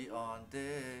kill Kimchi you? on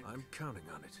deck. I'm counting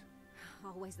on it.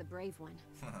 Always the brave one.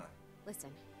 Listen,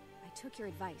 I took your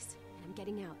advice, and I'm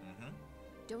getting out.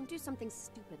 Don't do something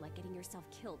stupid like getting yourself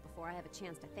killed before I have a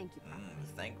chance to thank you properly.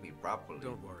 Thank me properly.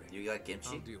 Don't worry. You got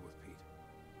kimchi? I'll deal with Pete.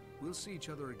 We'll see each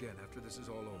other again after this is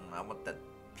all over. I want that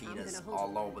penis hold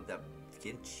all you. over that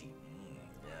kimchi.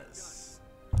 Yes.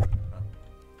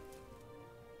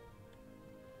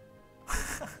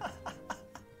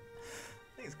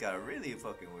 Things got really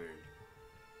fucking weird.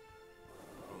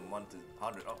 From 1 to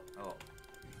 100. Oh, hello.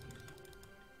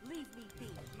 Leave me be.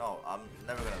 No, I'm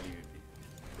never gonna leave you be.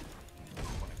 I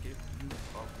wanna give you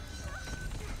up.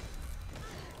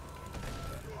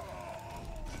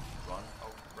 Run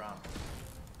around.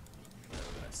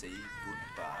 Never gonna say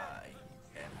goodbye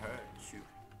and hurt you.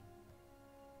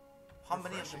 How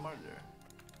many of them are there?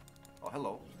 Oh,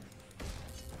 hello.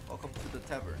 Welcome to the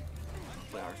tavern.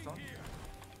 Play Hearthstone?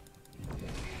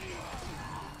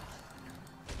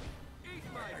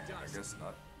 I guess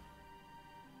not.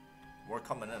 More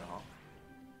coming in, huh?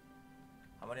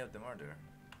 How many of them are there?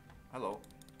 Hello.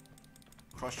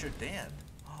 Crush your Dan.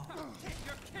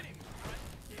 You're kidding me, right?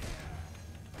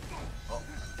 Oh.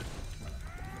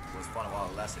 It was fun while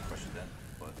it lasted, Crush your Dan,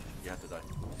 but you have to die.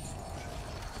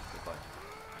 Goodbye.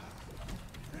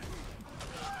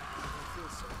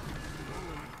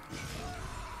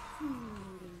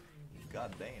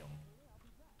 God damn.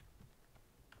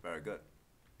 Very good.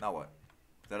 Now what?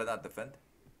 Did I not defend?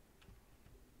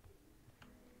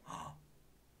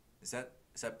 Is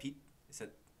that Pete? Is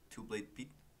that Two-Blade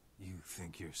Pete? You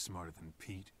think you're smarter than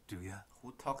Pete, do ya?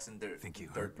 Who talks in their Think you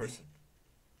third heard me? person?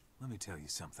 Let me tell you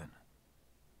something.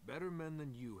 Better men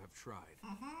than you have tried.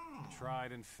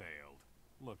 Tried and failed.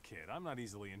 Look, kid, I'm not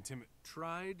easily intimidated.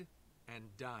 Tried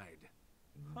and died.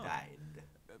 Died.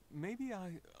 Maybe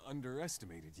I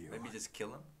underestimated you. Maybe just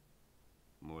kill him?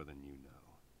 More than you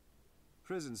know.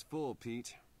 Prison's full,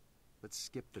 Pete. Let's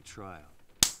skip the trial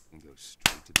and go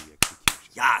straight to the execution.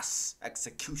 Yes!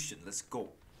 Execution. Let's go.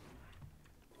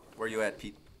 Where you at,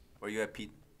 Pete? Where you at,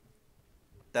 Pete?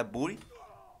 That booty?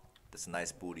 That's a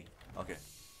nice booty. Okay.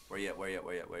 Where you at? Where you at?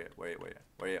 Where you at? Where you at? Where you at?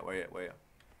 Where you at? Where you at? Where you at?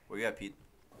 Where you at, Pete?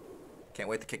 Can't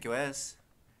wait to kick your ass.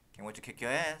 Can't wait to kick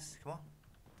your ass. Come on.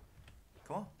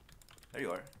 Come on. There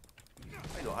you are.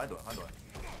 How you doing? How you doing? How you doing?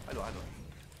 How you doing? How you doing?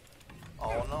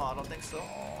 Oh no, I don't think so. Oh,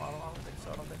 I don't think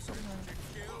so. I don't think so,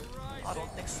 man. I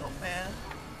don't think so, man.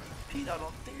 Pete, I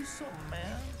don't think so,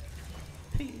 man.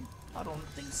 Pete, I don't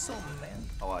think so, man.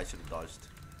 Oh, I should have dodged.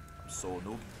 I'm so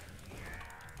noob.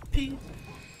 Pete,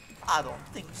 I don't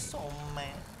think so,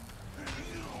 man.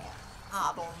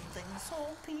 I don't think so,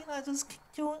 Pete. I just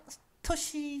kicked your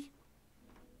tushy.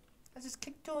 I just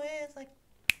kicked your ass like.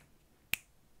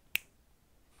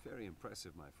 Very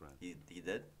impressive, my friend. He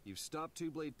did? You've stopped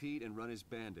Two-Blade Pete and run his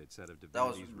bandits out of That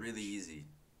was Divinity's really Reach. easy.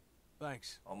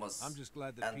 Thanks. Almost I'm just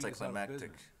glad that Pete is out of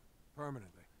anticlimactic. business.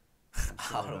 Permanently. I'm Out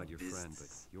sorry of about your friend, but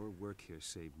business. your work here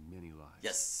saved many lives.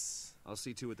 Yes. I'll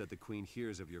see to it that the Queen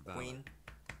hears of your valor. Queen.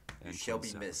 You shall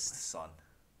be missed, son.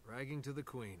 Bragging to the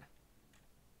Queen.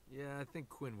 Yeah, I think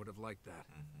Quinn would have liked that.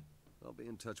 I'll be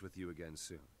in touch with you again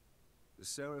soon. The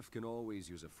Seraph can always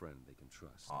use a friend they can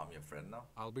trust. Oh, I'm your friend now?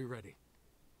 I'll be ready.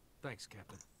 Thanks,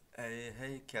 Captain.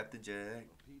 Hey, Captain Jack.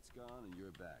 Well, Pete's gone and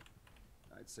you're back.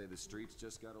 I'd say the streets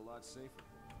just got a lot safer.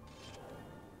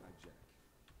 Hi, Jack.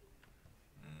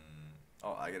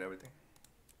 Oh, I get everything?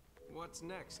 What's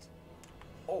next?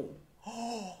 Oh!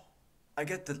 I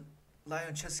get the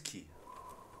lion chest key.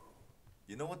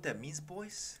 You know what that means,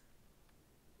 boys?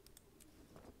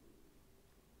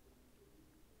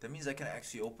 That means I can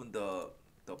actually open the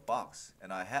box,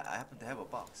 and I happen to have a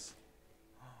box.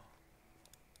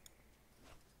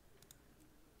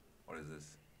 What is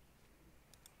this?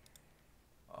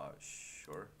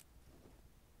 Sure.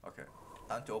 Okay,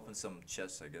 time to open some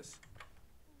chests, I guess.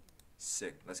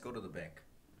 Sick. Let's go to the bank,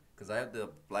 cause I have the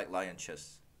black lion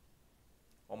chest.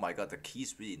 Oh my god, the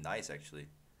key's really nice actually.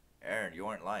 Aaron, you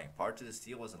weren't lying. Part to the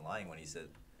Steel wasn't lying when he said,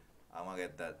 "I'm gonna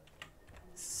get that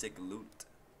sick loot."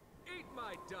 Eat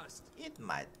my dust. Eat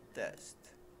my dust.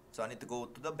 So I need to go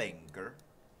to the banker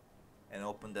and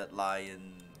open that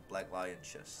black lion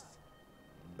chest.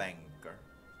 Banker.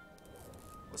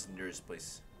 What's the nearest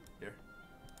place? Here?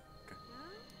 Okay.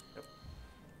 Yep.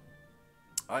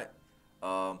 Alright.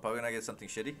 Probably gonna get something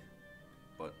shitty,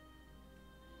 but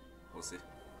we'll see.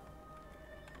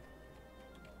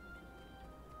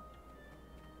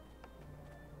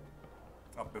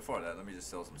 Oh, before that, let me just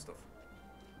sell some stuff.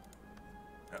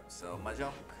 Yep, sell my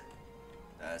junk.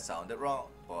 That sounded wrong,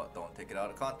 but don't take it out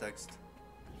of context.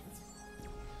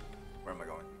 Where am I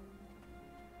going?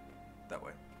 That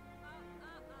way.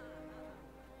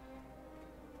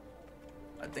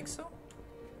 I think so.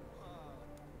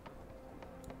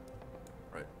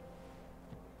 Right.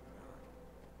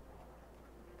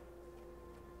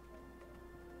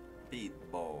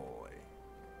 Beat boy.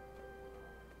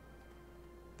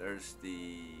 There's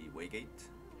the waygate.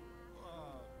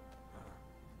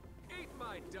 Eat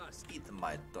my dust. Eat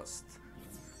my dust.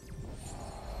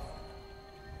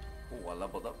 Oh, I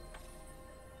leveled up.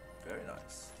 Very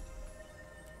nice.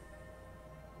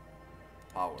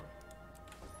 Power.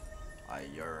 I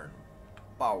yearn.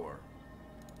 Power.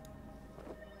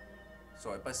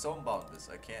 So if I soundbound this,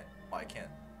 I can't. Oh, I can.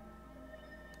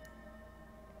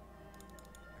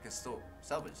 I can still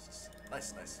salvage this.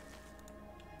 Nice, nice.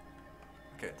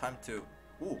 Okay, time to.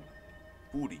 Ooh,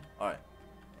 booty. All right.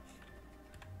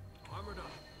 Armored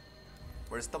up.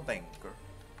 Where's the banker?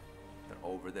 They're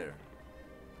over there.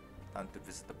 Time to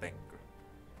visit the banker.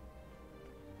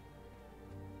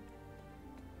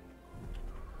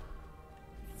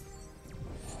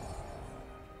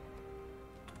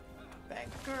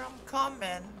 Banker, I'm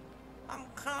coming. I'm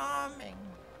coming.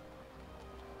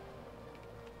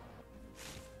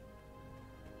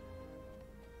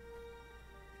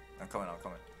 I'm coming, I'm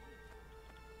coming.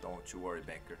 Don't you worry,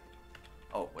 banker.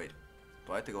 Oh, wait.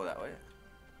 Do I have to go that way?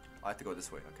 I have to go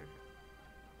this way. Okay.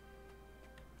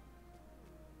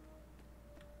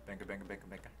 Banker, banker, banker,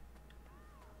 banker.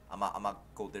 I'ma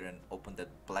go there and open that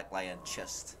black lion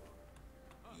chest.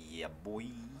 Yeah, boy.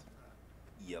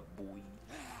 Yeah, boy.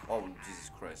 Oh, Jesus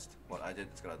Christ. What I did,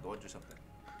 it's got a dodge or something.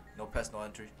 No pass, no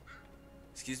entry.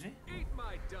 Excuse me? Eat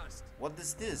my dust. What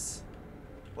is this?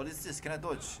 What is this? Can I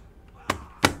dodge?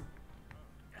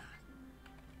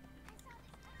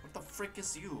 What the frick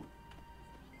is you?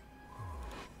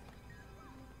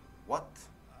 What?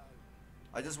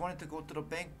 I just wanted to go to the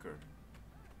banker.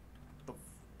 The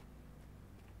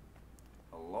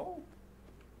Hello?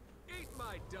 Eat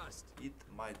my dust. Eat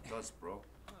my dust, bro.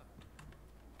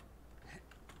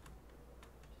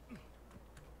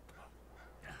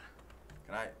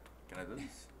 Can I do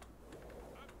this?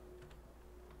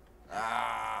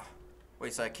 Ah!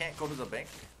 Wait, so I can't go to the bank?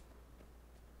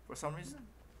 For some reason?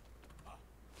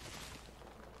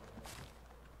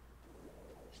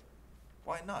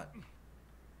 Why not?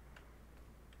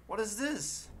 What is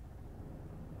this?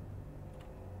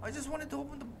 I just wanted to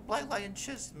open the black lion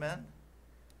chest, man.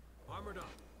 Armored up.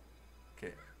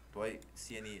 Okay, do I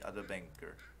see any other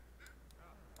banker?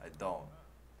 I don't.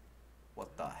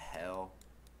 What the hell?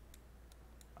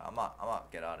 I'm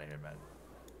not get out of here, man.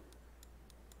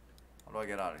 How do I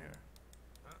get out of here?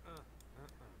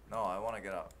 No, I want to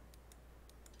get out.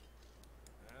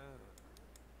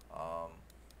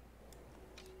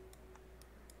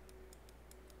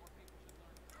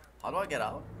 How do I get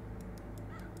out?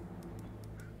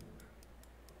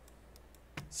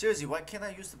 Seriously, why can't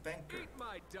I use the banker? Eat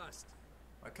my dust.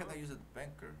 Why can't I use the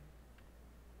banker?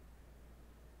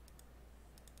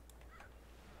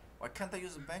 Why can't I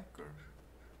use the banker?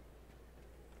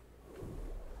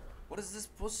 What is this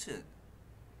bullshit?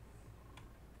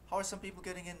 How are some people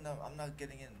getting in? No, I'm not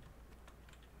getting in.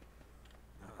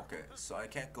 Okay, so I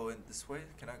can't go in this way.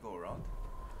 Can I go around?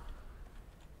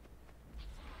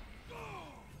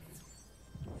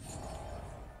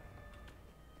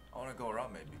 I want to go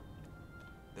around maybe.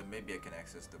 Then maybe I can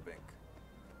access the bank.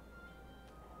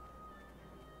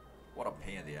 What a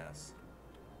pain in the ass.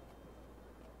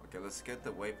 Okay, let's get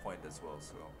the waypoint as well,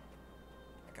 so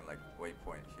I can like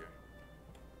waypoint here.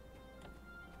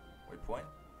 Waypoint.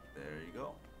 There you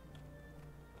go.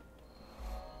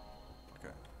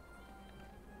 Okay.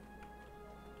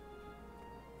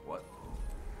 What?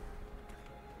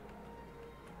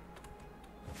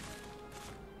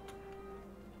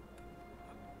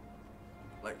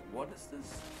 Like, what is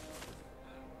this?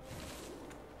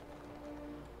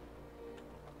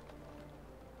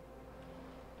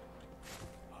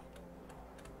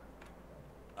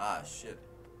 Ah, shit.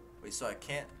 Wait, so I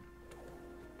can't...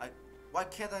 Why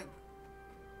can't I...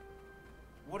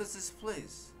 What is this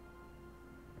place?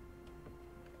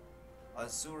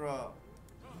 Azura...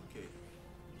 Okay.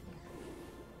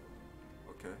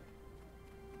 Okay.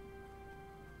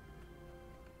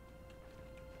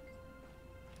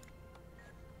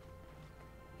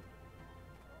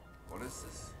 What is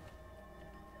this?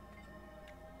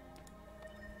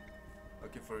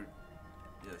 Looking for...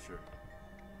 Yeah, sure.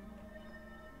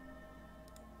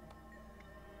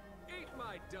 Eat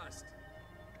my dust.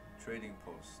 Trading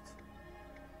post.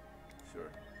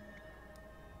 Sure.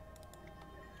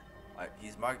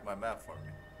 He's marked my map for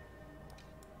me.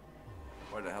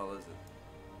 Where the hell is it?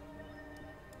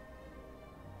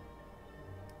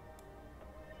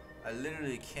 I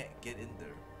literally can't get in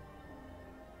there.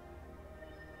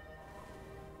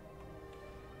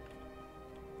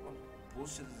 What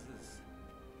bullshit is this?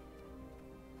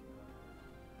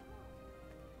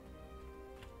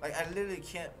 Like, I literally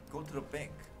can't go to the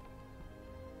bank.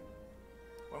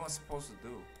 What am I supposed to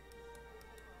do?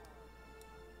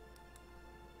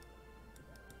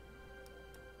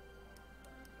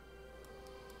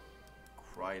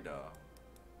 Kryda.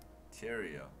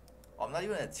 Tyria. Oh, I'm not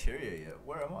even at Tyria yet.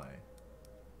 Where am I?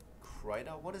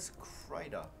 Kryda? What is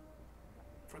Kryda?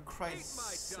 For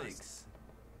Christ's sakes.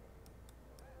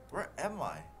 Where am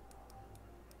I?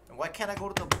 And why can't I go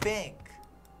to the bank?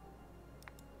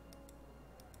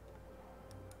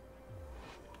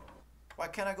 Why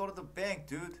can't I go to the bank,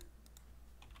 dude?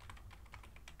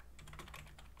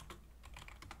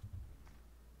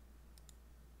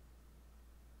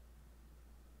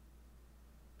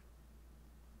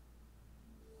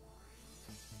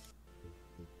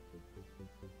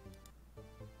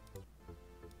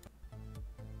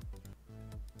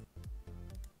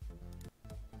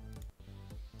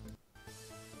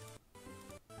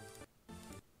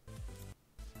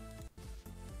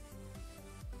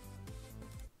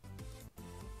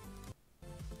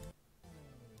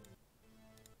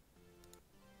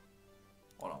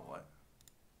 Hold on, what?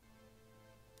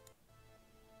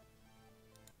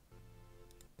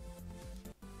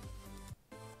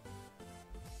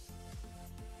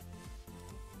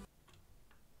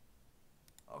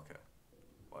 Okay.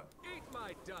 What? Eat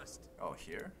my dust. Oh,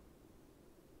 here?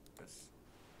 Yes.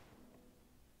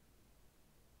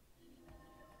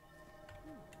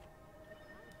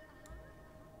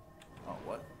 Oh,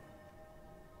 what?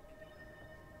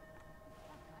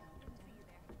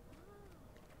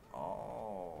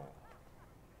 Oh.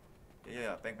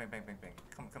 Yeah, bank.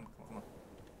 Come on.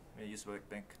 Yeah, use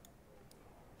bank.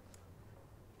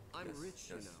 I'm Yes, rich,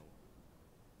 you yes.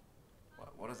 know.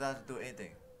 What does that have to do with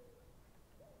anything?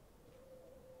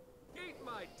 Eat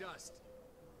my dust.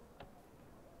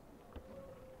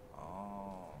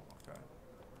 Oh, okay.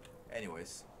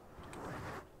 Anyways.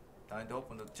 Time to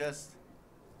open the chest.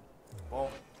 Boom.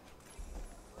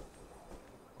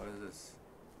 What is this?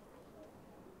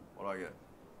 What do I get?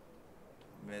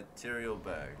 Material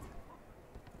bag.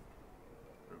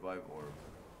 Revive orb.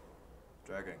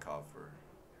 Dragon coffer.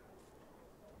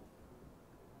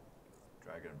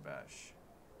 Dragon bash.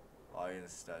 Lion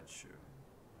statue.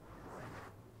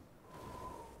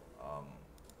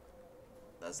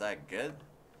 Does that good?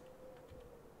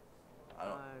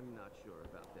 I'm not sure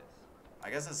about this. I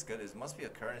guess it's good. It must be a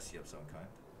currency of some kind.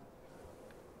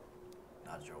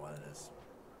 Not sure what it is.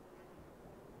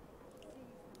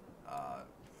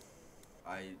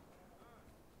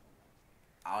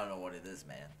 I don't know what it is,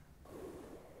 man.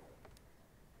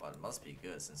 But it must be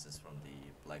good since it's from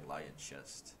the Black Lion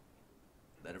chest.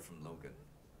 Letter from Logan.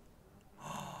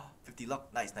 50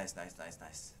 luck. Nice. Nice.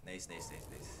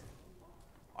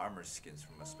 Armor skins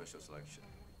from a special selection.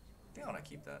 I think I want to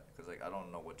keep that because like I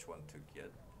don't know which one to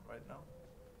get right now.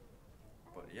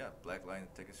 But yeah, Black Lion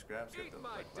ticket scraps. Get the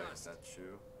Black Lion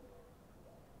statue.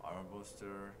 Armor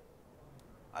booster.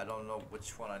 I don't know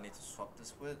which one I need to swap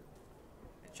this with.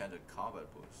 Enchanted combat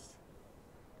boost.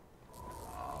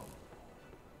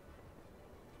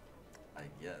 I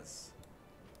guess.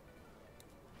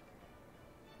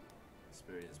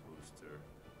 Experience booster.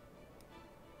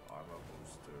 Armor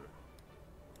booster.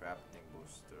 Crafting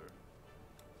booster.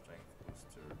 Strength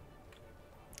booster.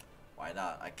 Why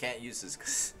not? I can't use this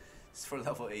because it's for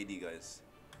level 80, guys.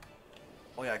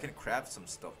 Oh yeah, I can craft some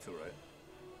stuff too, right?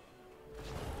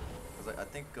 Because I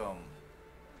think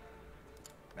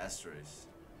masteries.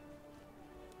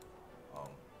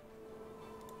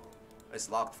 It's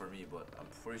locked for me, but I'm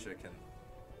pretty sure I can.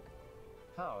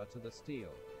 Power to the steel.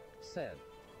 Said.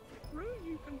 Through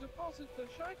you can deposit the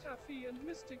Shaitafi and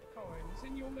Mystic coins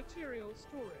in your material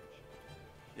storage.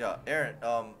 Yeah, Aaron.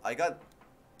 I got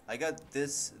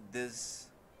this,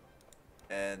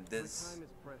 and this, Time is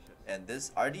precious. and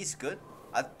this. Are these good?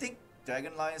 I think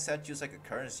Dragon Lion statues like a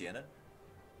currency in it.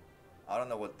 I don't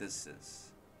know what this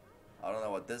is. I don't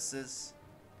know what this is.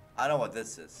 I know what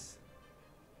this is.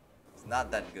 It's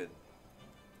not that good.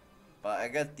 But I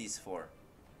got these four.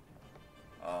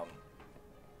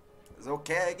 It's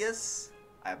okay, I guess.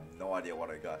 I have no idea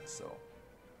what I got, so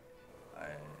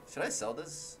should I sell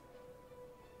this?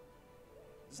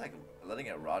 It's like letting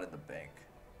it rot in the bank.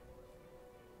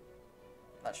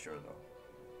 Not sure though.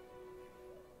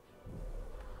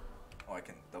 Oh, I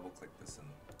can double click this and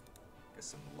get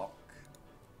some luck.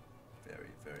 Very,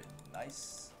 very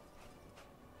nice.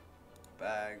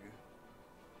 Bag.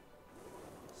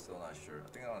 Still not sure. I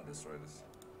think I want to destroy this.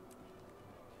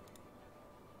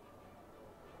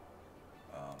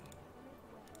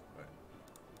 Right.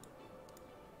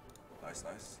 Nice,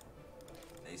 nice.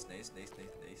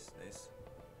 Nice.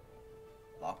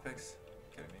 Lockpicks?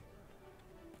 Kidding me?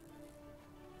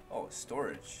 Oh,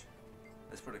 storage.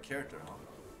 That's for the character, huh?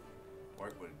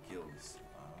 Work with guilds.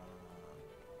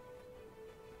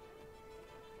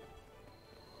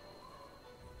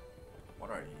 What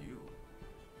are you?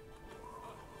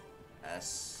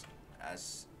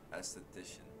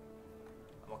 Esthetician.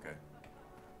 I'm okay.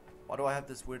 Why do I have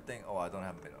this weird thing? Oh, I don't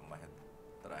have it on my head.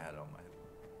 That I had on my head.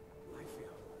 I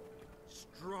feel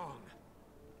strong.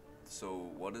 So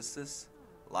what is this?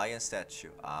 Lion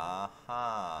statue.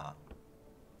 Aha.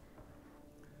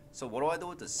 So what do I do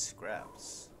with the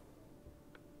scraps?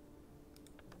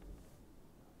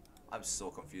 I'm so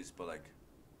confused, but like,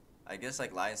 I guess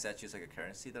like lion statue is like a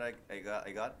currency that I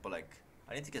got, but like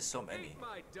I need to get so many. Eat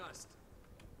my dust.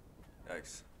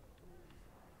 Yikes.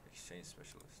 Exchange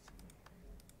specialist.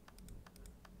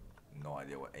 No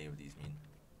idea what any of these mean.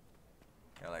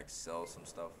 Can I like sell some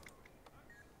stuff?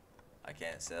 I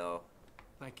can't sell.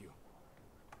 Thank you.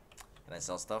 Can I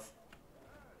sell stuff?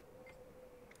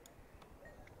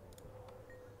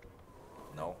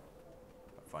 No.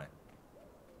 Fine.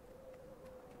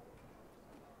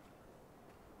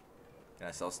 Can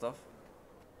I sell stuff?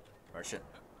 Merchant,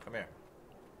 come here.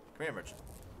 Come here, merchant.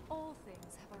 All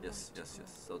things have a Yes.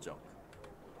 Sell junk.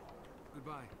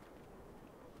 Goodbye.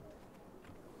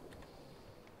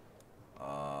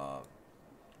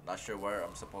 Not sure where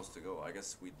I'm supposed to go. I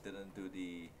guess we didn't do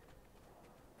the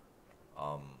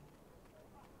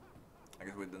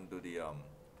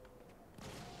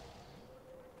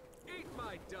Eat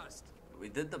my dust. we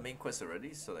did the main quest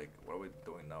already, so like what are we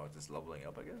doing now? Just leveling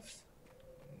up, I guess?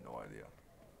 No idea.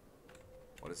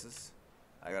 What is this?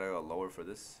 I gotta go lower for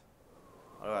this.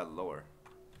 How do I lower?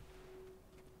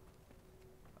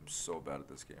 I'm so bad at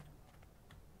this game.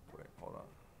 Wait, hold on.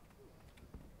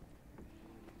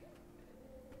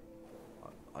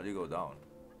 How do you go down?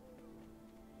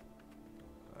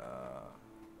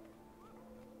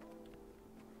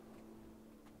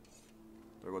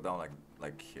 Do I go down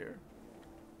like here?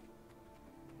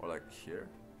 Or like here?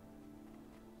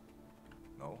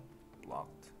 No,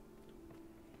 blocked.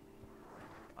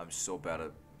 I'm so bad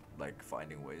at like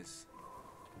finding ways.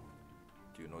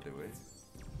 Do you know the way?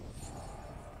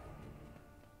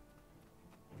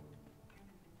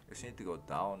 I just need to go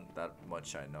down. That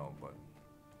much I know, but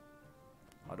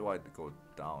how do I go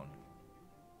down?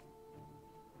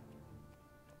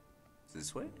 Is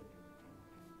this way?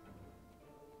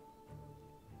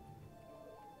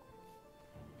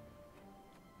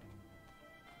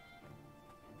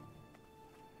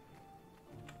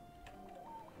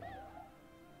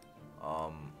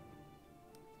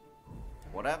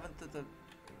 What happened to the...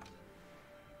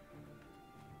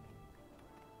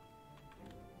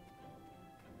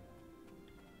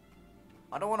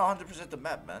 I don't want to 100% the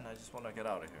map, man. I just want to get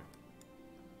out of here.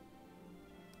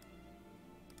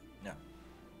 Yeah.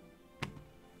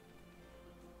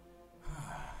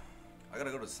 I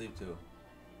gotta go to sleep too.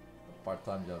 A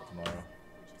part-time job tomorrow.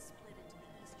 which is split into the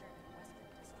eastern and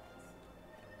western districts.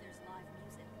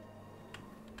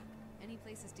 any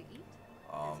places to eat?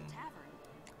 There's a tavern.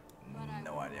 But I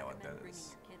No wouldn't idea what recommend that bringing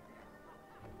is. your kid there.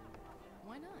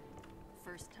 Why not?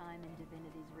 First time in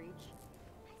Divinity's Reach.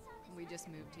 We just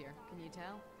moved here. Can you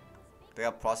tell? They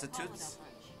got Call it a prostitutes?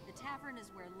 hunch. The tavern is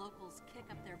where locals kick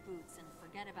up their boots and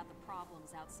forget about the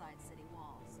problems outside city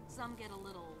walls. Some get a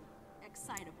little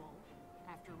excitable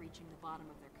after reaching the bottom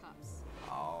of their cups.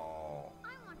 Oh.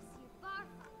 I want to see a bar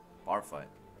fight. Bar fight.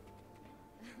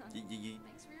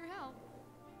 Thanks for your help.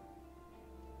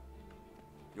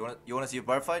 You wanna see a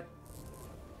bar fight?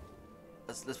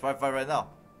 Let's bar fight right now.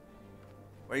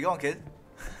 Where you going, kid?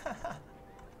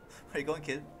 Where you going,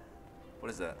 kid?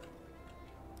 What is that?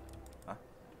 Huh?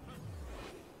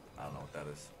 I don't know what that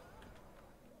is.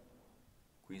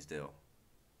 Queensdale.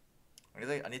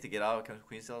 I need to get out of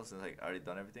Queensdale since I already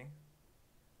done everything.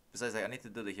 Besides, I need to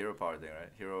do the hero power thing,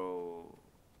 right? Hero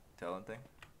talent thing.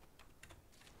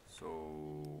 So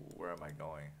where am I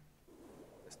going?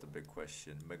 That's the big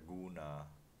question. Maguna.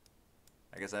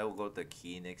 I guess I will go to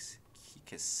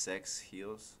Kessex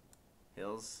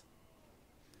Hills.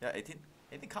 Yeah, 18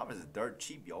 commerce is dirt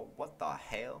cheap, yo. What the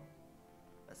hell?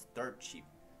 That's dirt cheap.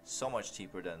 So much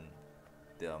cheaper than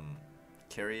the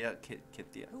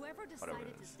Kittia. Whoever Whatever decided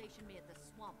it to is. station me at the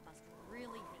swamp must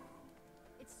really hate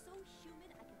me. It's so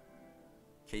humid I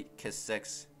can...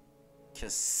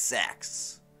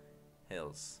 Kessex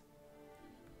Hills.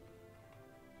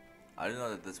 I didn't know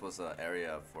that this was an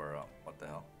area for what the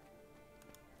hell?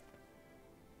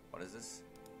 What is this?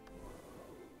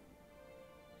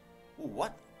 Ooh,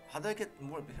 what? How do I get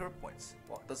more hero points?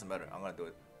 Well, it doesn't matter. I'm gonna do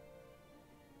it.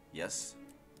 Yes.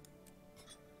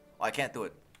 Oh, I can't do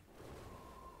it.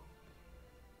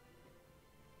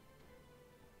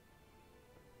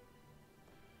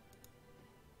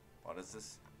 What is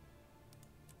this?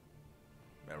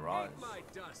 Mirage. Eat my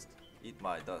dust. Eat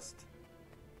my dust.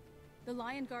 The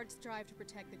Lion Guard strive to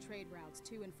protect the trade routes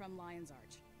to and from Lion's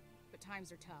Arch. But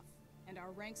times are tough, and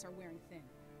our ranks are wearing thin.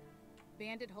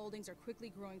 Bandit holdings are quickly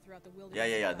growing throughout the wilderness.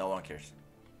 Yeah, no one cares.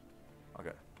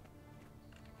 Okay.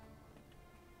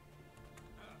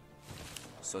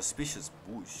 Suspicious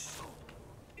bush.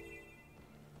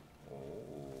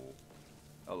 Oh.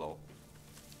 Hello.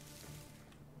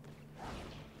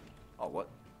 Oh, what?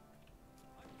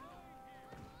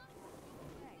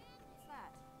 Hey, what's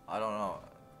that? I don't know.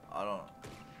 I don't.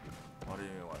 What do you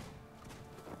mean, what?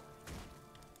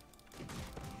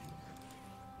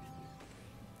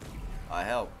 I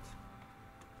helped.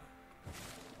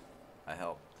 I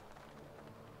helped.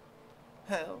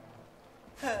 Help.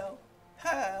 Help.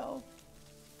 Help.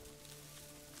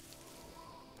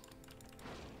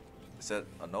 Is that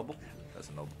a noble? That's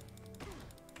a noble.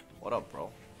 What up,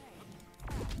 bro?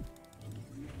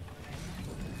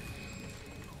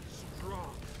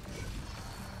 Strong.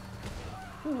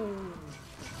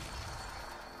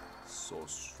 So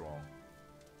strong.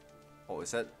 Oh,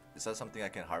 is that something I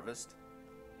can harvest?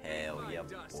 Hell yeah,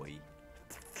 boy.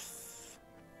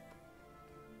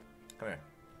 Come here.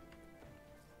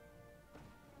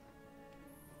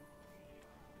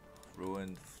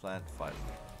 Ruined plant fiber.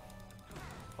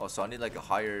 Oh, so I need like a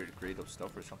higher grade of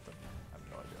stuff or something? I have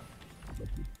no idea.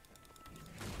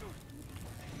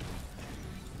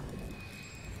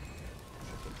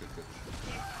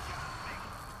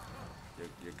 Good.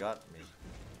 You got me.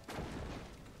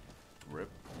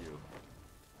 Rip you.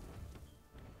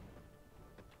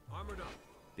 Armored up.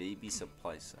 Baby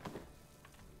supply sack.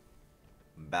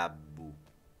 Babu.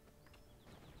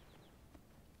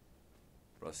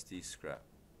 Rusty scrap.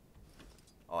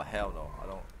 Oh hell no, I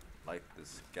don't like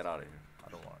this. Get out of here. I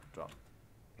don't want to drop.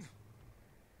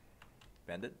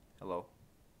 Bandit? Hello.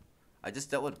 I just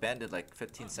dealt with Bandit like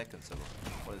 15 seconds ago.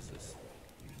 What is this?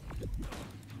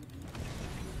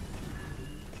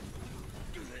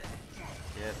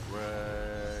 Get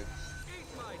wrecked. Eat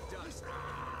my dust.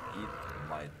 Eat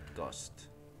my dust.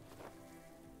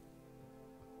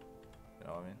 You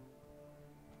know what I mean?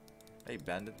 Hey,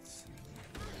 bandits.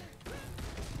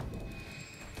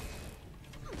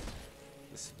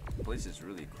 This place is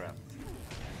really cramped.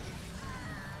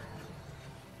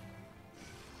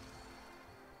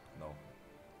 No.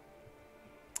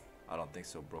 I don't think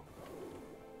so, bro.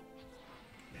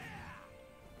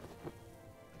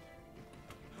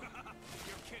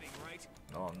 You're kidding, right?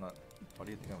 No, I'm not. What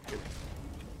do you think I'm kidding?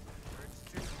 It's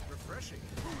just refreshing.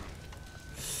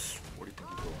 Where do you think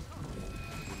you're going?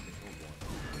 Where do you think you're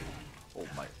going? Oh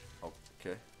my.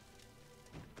 Okay.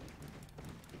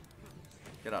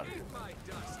 Get out of here. Eat my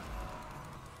dust.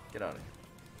 Get out of here.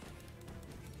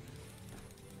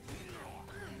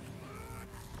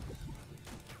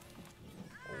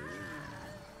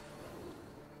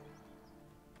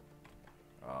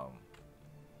 Oh.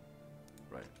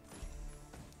 Right.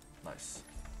 Nice.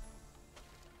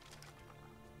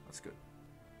 That's good.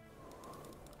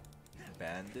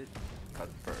 Bandit, cut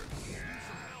first.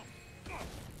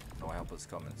 No help is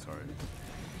coming, sorry.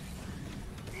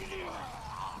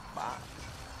 Bah.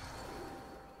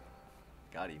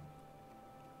 Got him.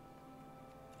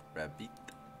 Rabbit.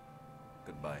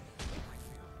 Goodbye.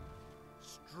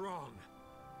 Strong.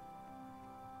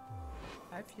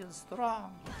 I feel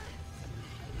strong.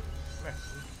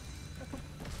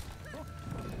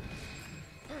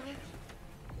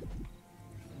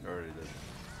 Already did.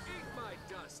 Eat my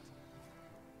dust.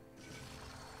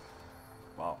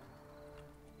 Wow.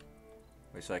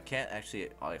 Wait, so I can't actually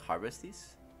like harvest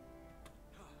these?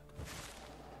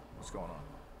 What's going on?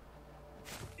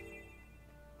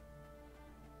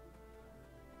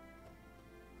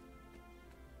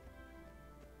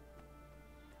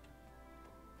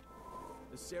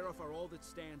 The Seraph are all that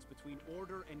stands between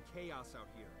order and chaos out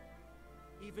here.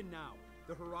 Even now,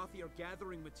 the Harathi are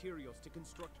gathering materials to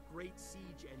construct great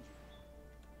siege engines.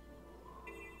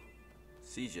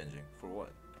 Siege engine? For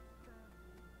what?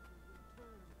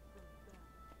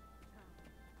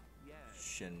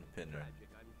 Shin Pinner.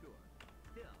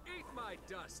 Eat my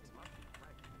dust.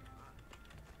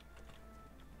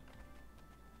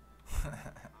 Are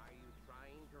you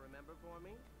trying to remember for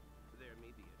me? There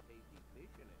may be a tasty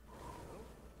fish in it. No?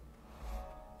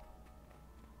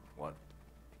 What?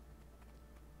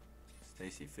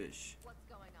 Stacy Fish. What's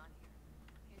going on here?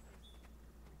 Is this...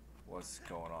 What's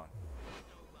going on?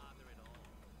 No bother at all.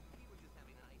 We were just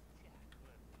having a nice chat,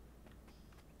 weren't we?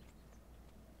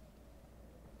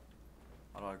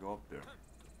 How do I go up there?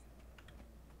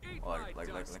 Eat Oh, my like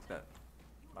dust. that.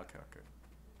 Okay.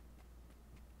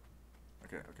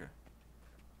 Okay.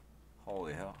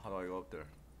 Holy hell! How do I go up there?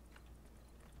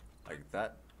 Like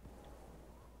that?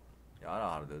 Yeah, I know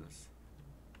how to do this.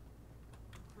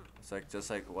 It's like just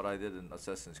like what I did in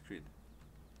Assassin's Creed.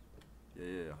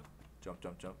 Yeah. Jump.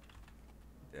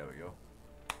 There we go.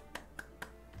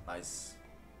 Nice.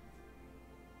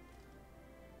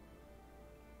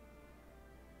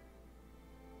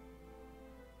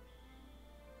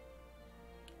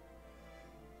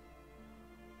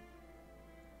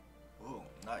 Oh,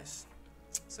 nice.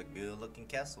 It's a good looking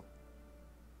castle.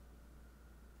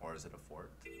 Or is it a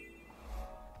fort?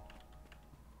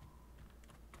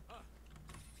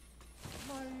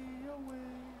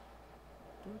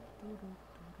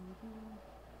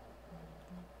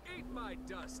 Eat my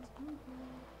dust.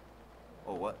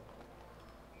 Oh, what?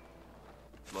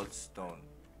 Bloodstone,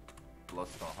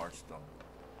 Heartstone.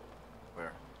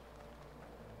 Where?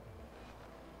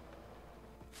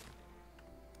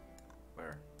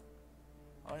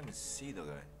 I don't even see the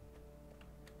guy.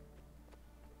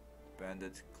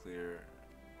 Bandits clear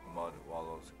mud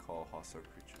wallows, call hostile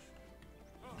creatures.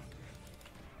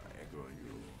 I aggro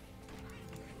you.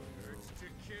 Urge to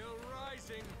kill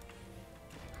rising.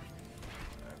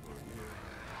 Aggro you.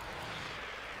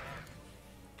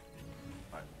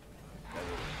 Alright.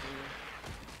 Aggro you.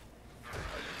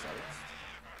 Alright, silenced.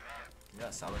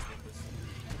 Yeah, silence this.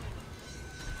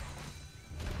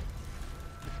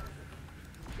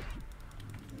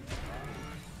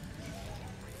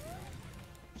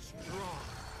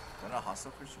 They're not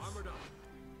hostile creatures? Armored up.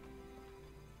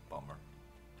 Bummer.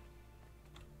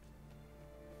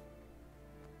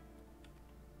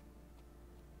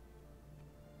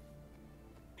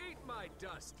 Eat my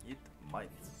dust. Eat my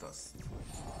dust.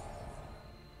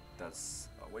 That's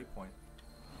a waypoint.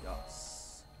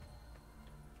 Yes.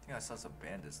 I think I saw some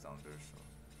bandits down there, so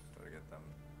try to get them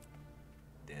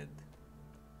dead.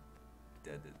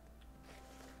 Deaded.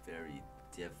 Very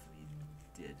definitely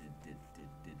deaded.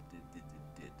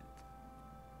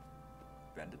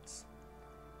 Bandits.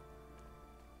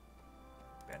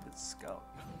 Bandit scout.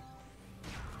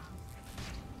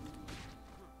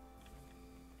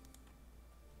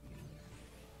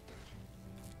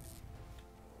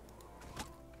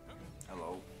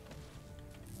 Hello.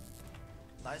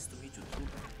 Nice to meet you too.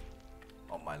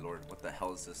 Oh my lord, what the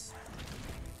hell is this?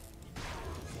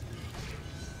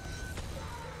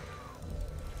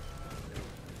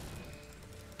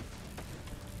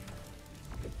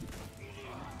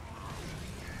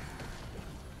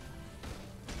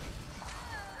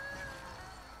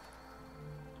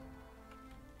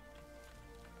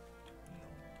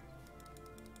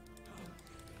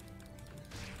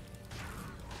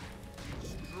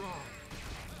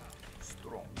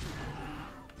 Strong.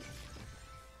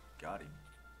 Got him.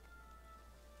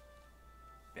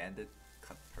 Bandit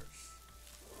cut purse.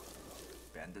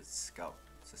 Bandit scout.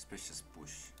 Suspicious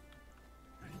bush.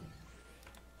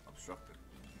 Obstructed.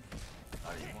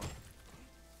 Not anymore.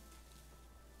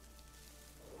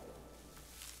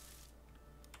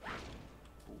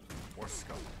 Ooh. let's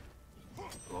go.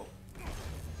 Hello?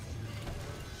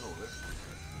 Hello there.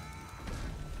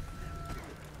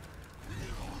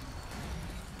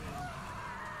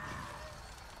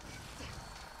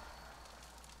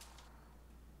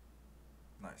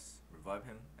 Nice. Revive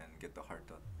him and get the heart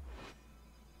done.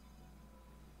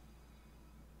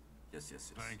 Yes,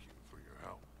 yes, yes. Thank you for your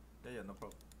help. Yeah, yeah, no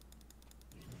problem.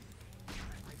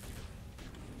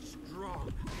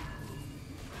 Strong.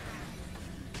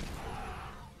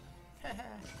 Oh,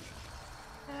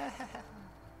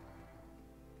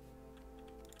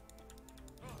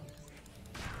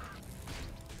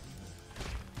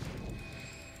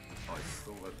 it's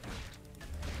still let me.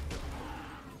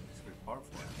 It's pretty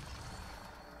powerful.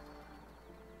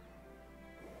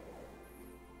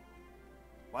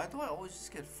 Why do I always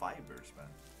just get fibers, man?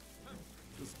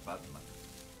 Feels bad, man.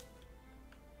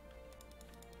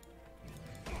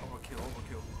 Overkill,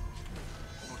 overkill.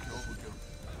 Overkill, overkill.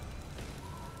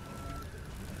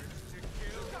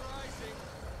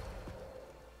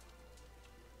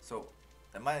 So,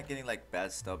 am I getting like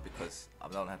bad stuff because I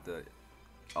don't have the...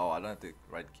 Oh, I don't have the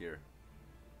right gear.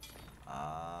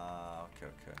 Ah, okay,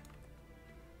 okay.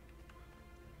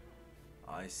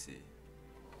 I see.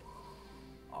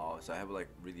 Oh, so I have like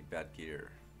really bad gear.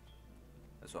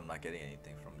 That's why I'm not getting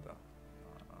anything from the...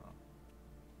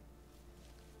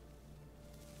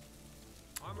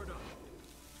 Armored up.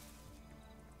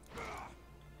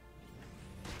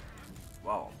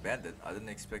 Wow, Bandit, I didn't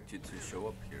expect you to show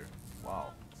up here.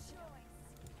 Wow.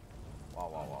 Wow,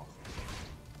 wow, wow.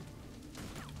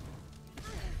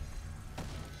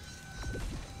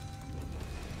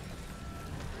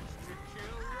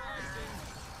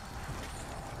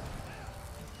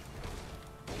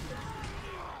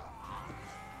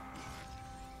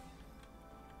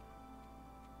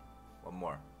 One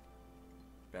more.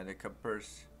 Bandit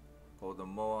Campers,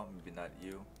 Podomoa, maybe not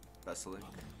you. Basilic.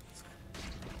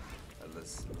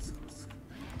 Let's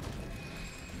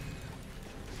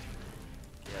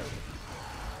yeah.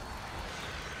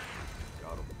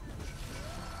 Got him.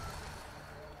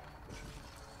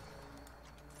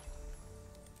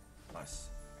 Nice.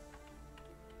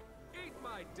 Eat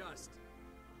my dust.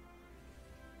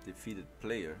 Defeated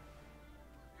player.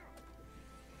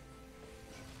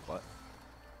 What?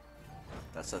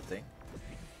 That's a thing?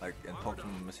 Like in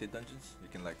Pokemon Mystery Dungeons, you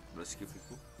can like rescue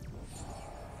people.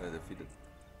 They're defeated.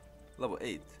 Level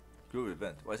 8. Group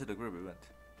event. Why is it a group event?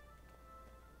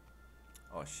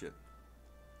 Oh shit.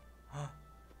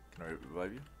 Can I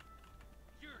revive you?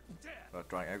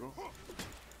 Drawing aggro?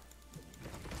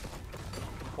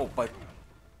 Oh, by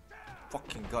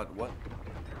fucking god, what?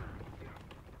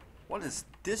 What is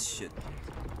this shit?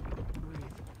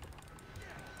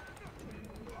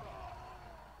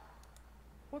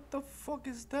 What the fuck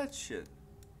is that shit?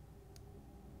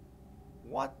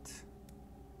 What?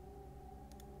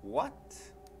 What?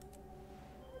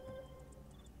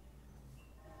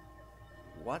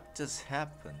 What just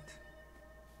happened?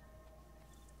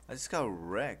 I just got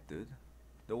wrecked, dude.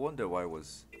 No wonder why I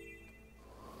was...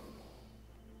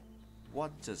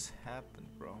 What just happened,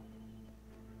 bro?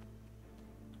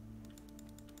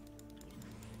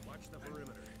 Watch the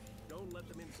perimeter. Don't let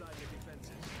them inside the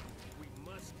defenses. We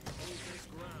must hold this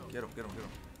ground. Get him, get him, get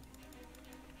him.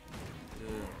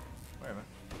 Dude. Wait a minute.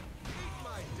 Eat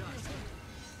my dust.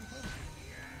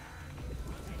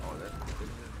 Oh, that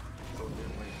didn't go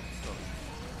their way. Stop.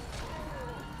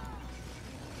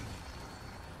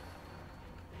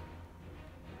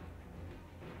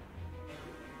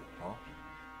 Oh.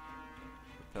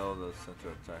 Repel the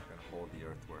center attack and hold the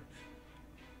earthworks.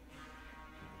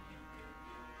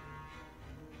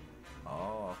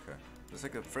 Oh, okay. It's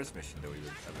like the first mission that we ever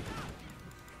did.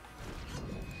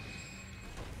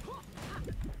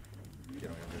 Get him, get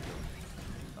him, get him.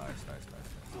 Nice, nice, nice, nice.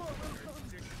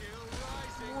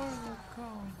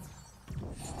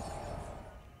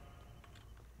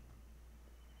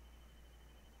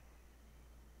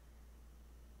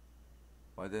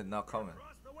 Why did it not come in?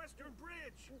 Across the western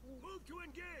bridge. Move to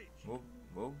engage. Move,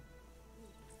 move.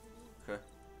 Okay.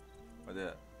 Why did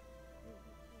it?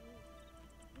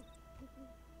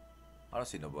 I don't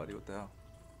see nobody. What the hell?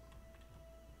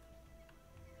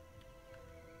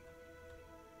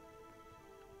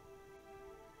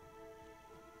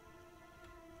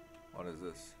 What is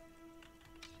this?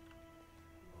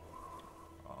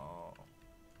 Oh.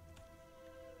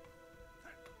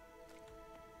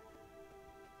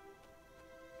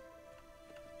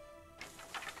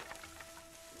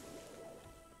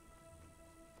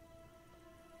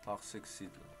 Toxic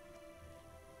seedling.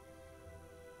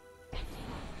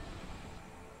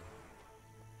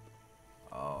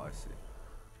 Oh, I see.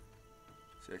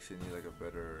 So you actually need like a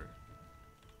better...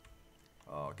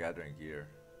 gathering gear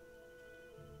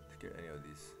to get any of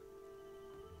these.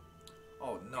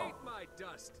 Oh no! Eat my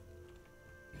dust.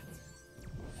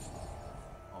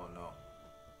 Oh no!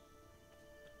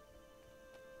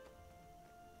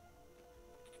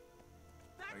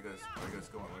 Where you guys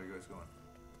going? Where are you guys going?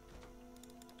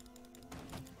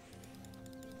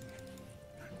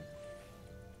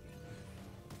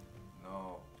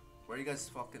 No. Where are you guys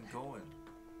fucking going?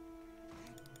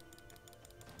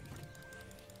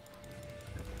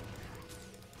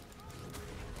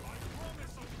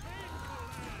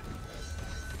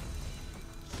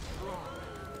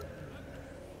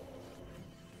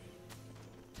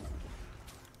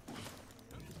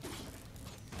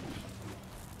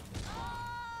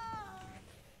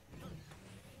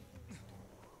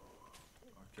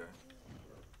 Okay.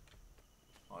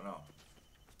 Oh no.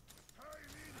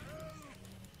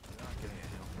 Not getting a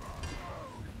heal.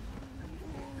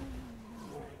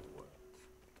 Whoa, what?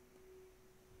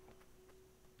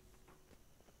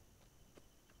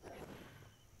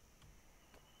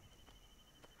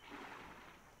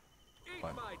 Eat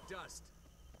What? my dust.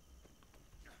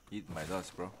 Eat my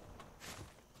dust, bro.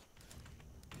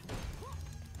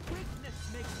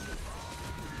 Weakness makes me.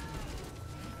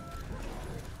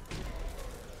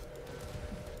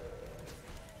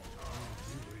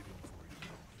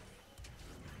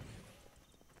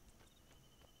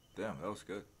 Damn, that was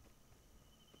good.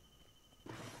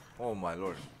 Oh my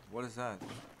lord, what is that?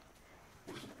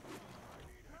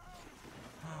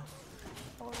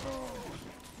 Oh no!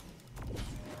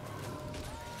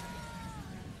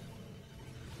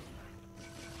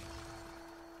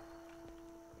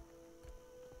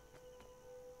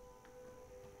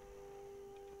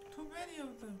 Too many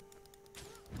of them.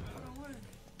 Run away.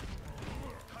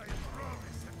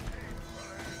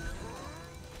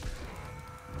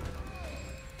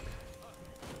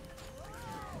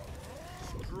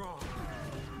 Strong.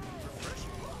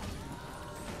 Refreshing.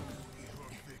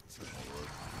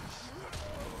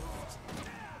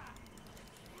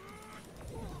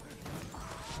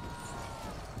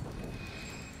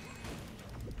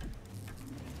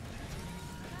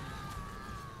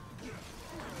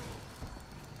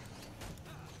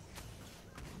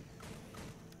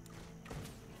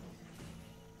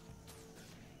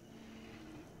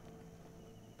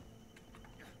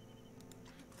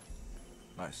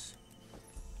 Nice.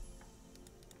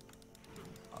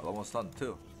 I'm almost done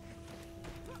too.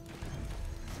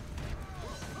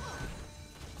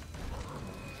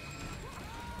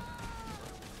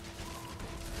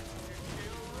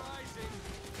 Rising.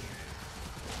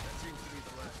 That seems to be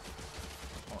the last.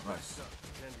 Oh, nice.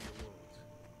 Tend to your wounds.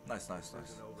 Nice, nice, This nice.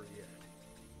 isn't over yet.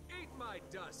 Eat my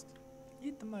dust.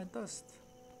 Eat my dust.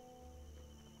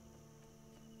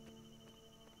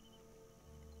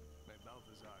 May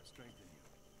Balthazar strengthen you.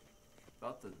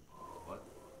 Balthazar? What?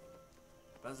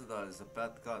 Balthazar is a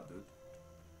bad god, dude.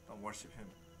 Don't worship him.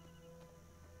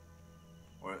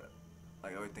 Or,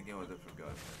 like, are we thinking of a different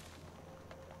god?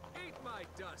 Eat my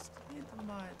dust. Eat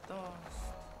my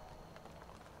dust.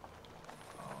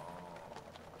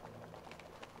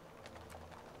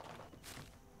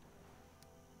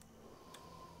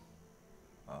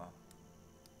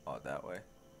 Oh, that way?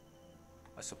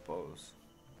 I suppose.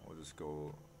 We'll just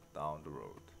go down the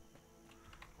road.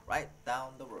 Right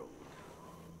down the road.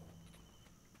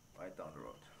 Right down the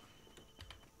road.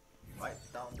 Right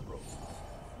down the road.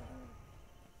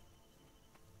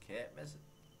 Can't miss it.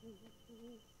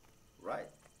 Right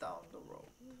down the road.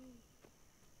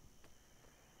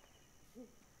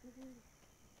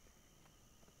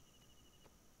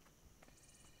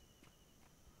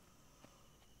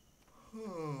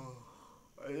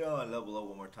 I know I level up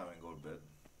one more time and go to bed.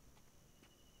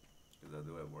 Because I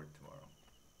do have work tomorrow.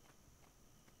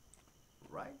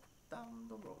 Right down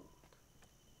the road.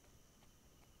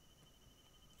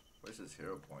 Where's his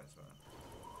hero points, man?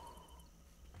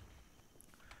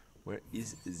 Where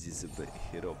is this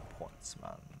hero points,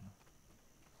 man?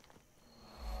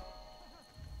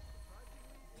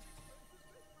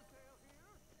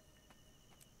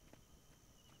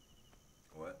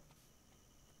 What?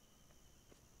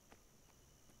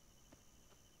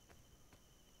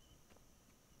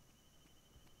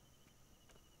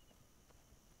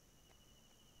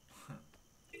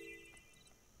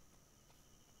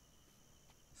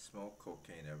 Smoke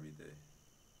cocaine every day.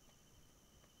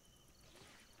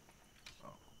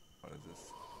 Oh, what is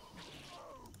this?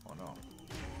 Oh no.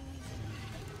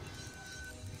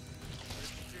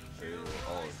 They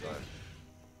all died.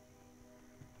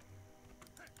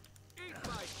 Eat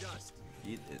my dust.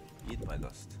 Eat it. Eat my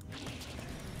dust.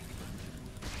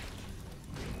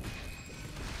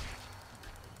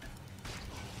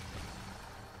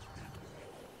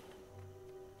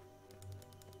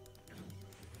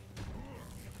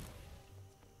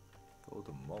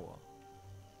 Build a moa.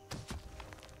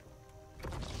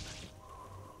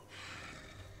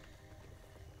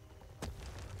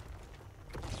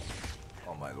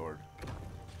 Oh my lord.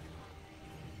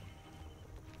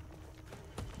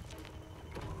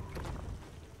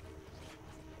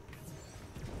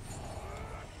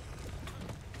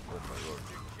 Oh my lord.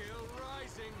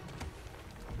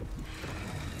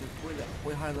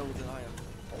 Way higher level than I am.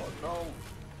 Oh no.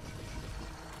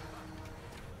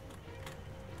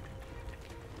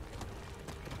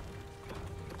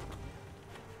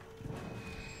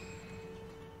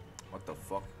 What the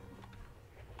fuck?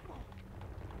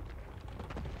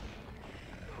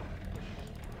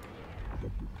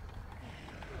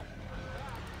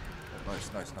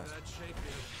 Nice, nice, nice.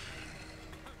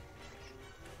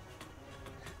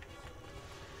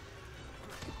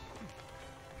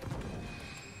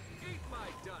 Eat my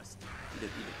dust. Eat it,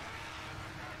 eat it.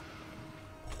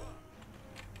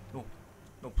 No,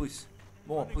 no, please.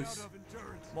 More, please.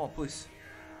 More, please.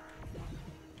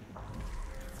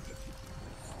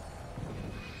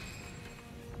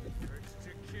 Urge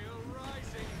to kill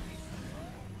rising.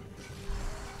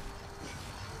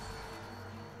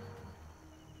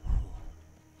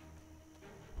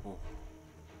 Oh.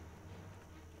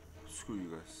 Screw you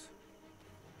guys.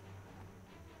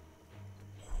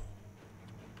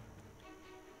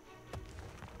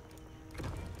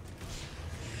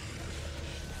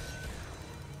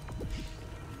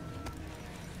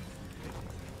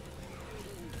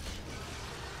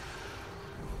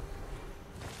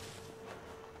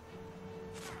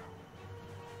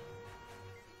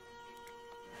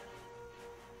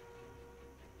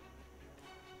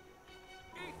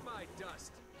 Eat my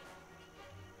dust.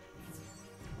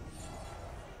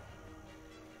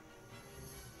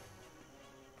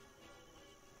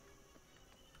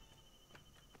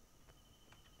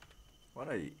 What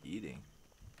are you eating?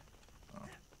 Oh.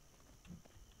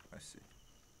 I see.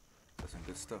 That's some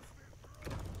good stuff.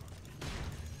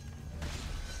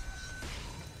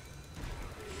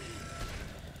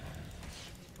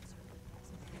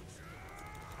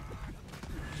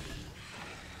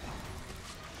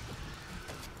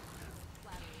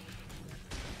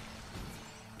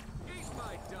 Eat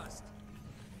my dust.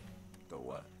 The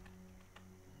what?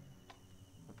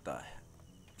 What the heck?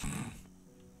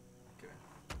 Okay.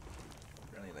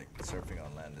 Apparently, like, surfing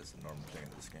on land is a normal thing in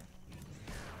this game.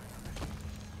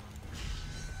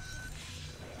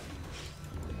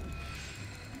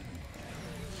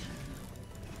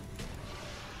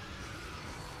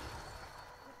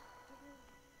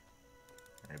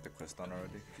 I get the quest done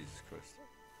already? Jesus Christ.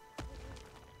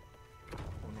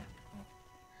 Oh no.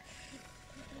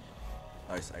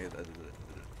 Oh. Nice, I did it.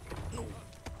 No.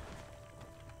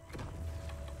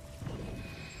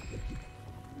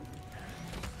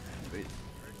 Wait.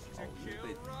 To kill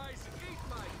wait. rise. Eat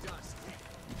my dust.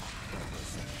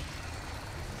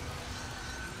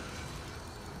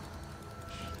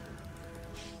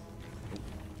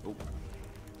 Oh.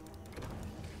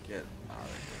 Get out of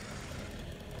here.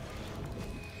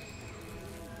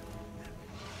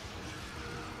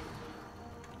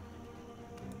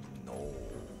 No.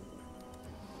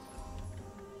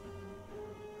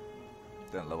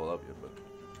 Didn't level up yet, but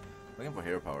looking for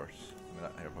hero powers. I mean,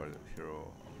 not hero powers,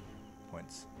 hero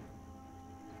points.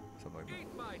 Something like that.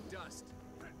 Eat my dust.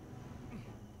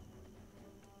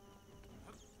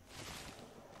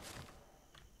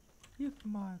 Eat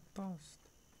my dust.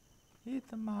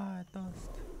 Eat my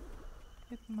dust.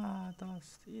 Eat my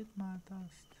dust. Eat my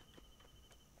dust.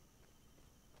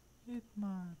 Eat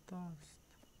my dust.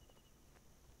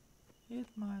 Eat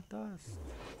my dust.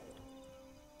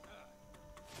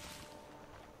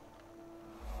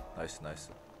 Nice, nice.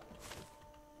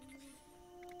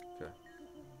 Okay.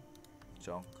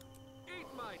 Junk. Eat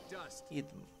my dust. Eat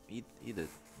it.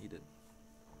 Eat it.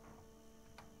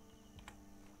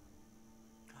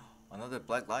 Another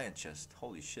black lion chest.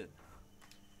 Holy shit.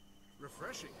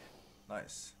 Refreshing.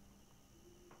 Nice.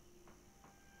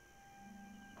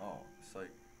 Oh, it's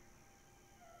like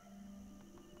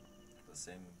the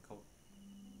same coat.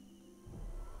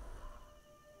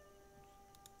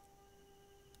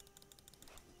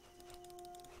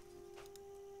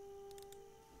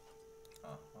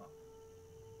 Uh-huh.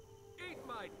 Eat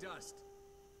my dust.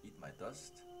 Eat my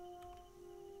dust?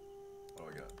 What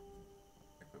do I got?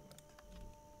 Equipment.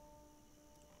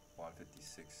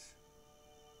 156.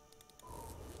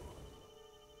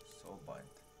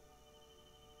 Soulbind.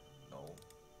 No.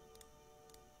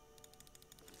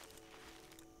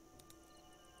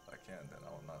 If I can, then I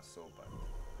will not soulbind.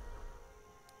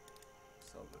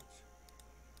 Salvage.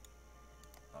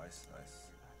 Nice, nice.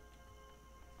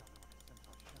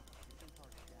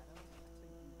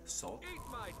 Salt? Eat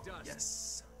my dust.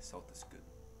 Yes, salt is good.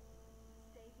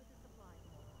 Stay with the supply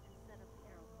and set up the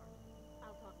arrow cart.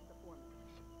 I'll talk to the foreman.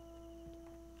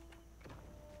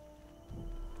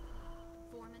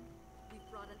 Foreman, we've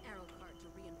brought an arrow cart to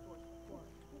reinforce the fort.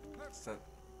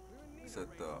 Is that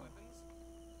the...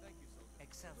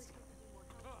 Excelsior.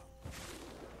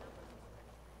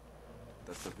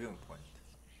 That's the viewing point.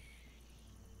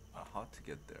 How to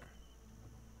get there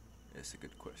is a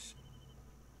good question.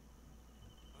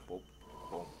 Boom,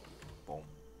 boom, boom.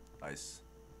 Nice.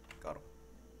 Got him.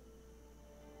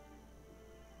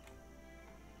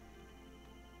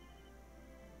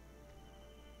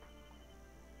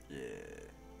 Yeah.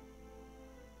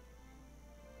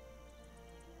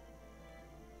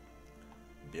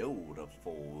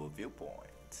 Beautiful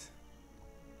viewpoint.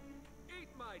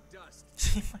 Eat my dust.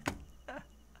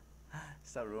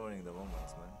 Stop ruining the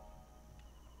moments, man.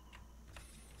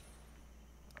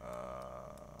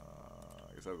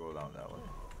 I guess I'll go down that way.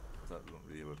 There's not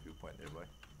really a viewpoint nearby.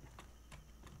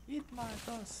 Eat my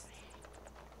dust.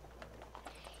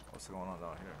 What's going on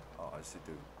down here? Oh, I just need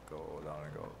to go down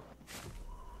and go.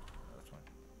 That's fine.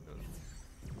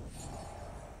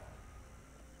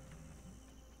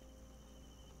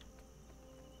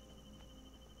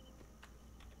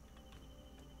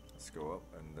 Let's go up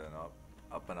and then up,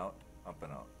 up and out, up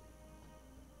and out.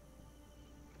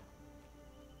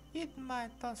 Eat my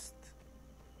dust.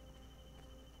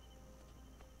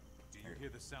 Do you hear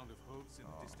the sound of hooves in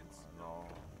the distance? No.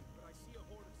 But I see a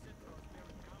horde of centaurs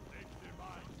bearing down. Vent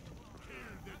nearby.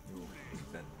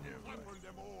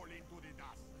 them all into the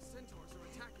dust. The centaurs are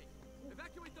attacking.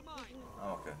 Evacuate the mine.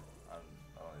 Oh, okay. I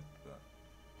don't need to do that.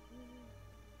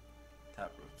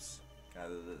 Tap roots. Can I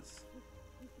do this?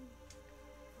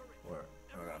 Where?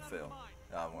 Am I gonna fail?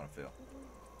 Yeah, I'm gonna fail.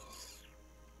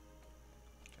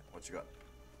 Okay, what you got?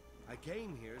 I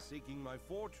came here seeking my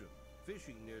fortune,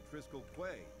 fishing near Triskel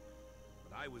Quay.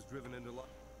 But I was driven into Eat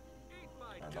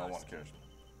my And dust. no one cares.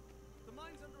 The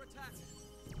mine's under attack.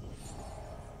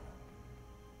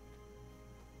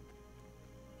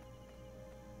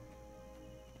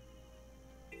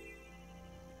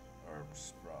 Herb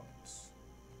sprouts.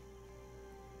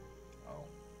 Oh.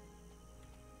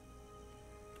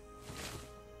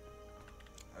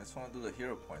 I just want to do the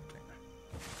hero point thing.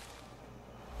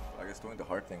 I guess doing the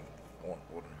hard thing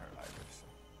wouldn't hurt either. So.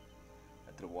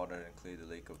 Enter the water and clear the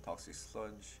lake of toxic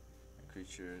sludge and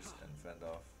creatures and fend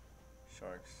off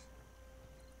sharks.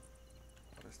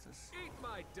 What is this? Eat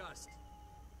my dust.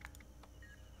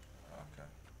 Okay.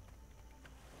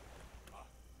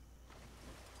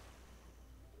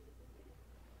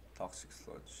 Toxic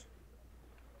sludge.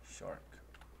 Shark.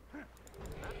 That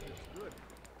feels good.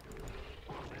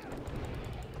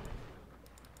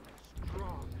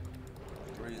 Strong.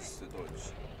 Freeze to dodge.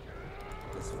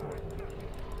 That's 4.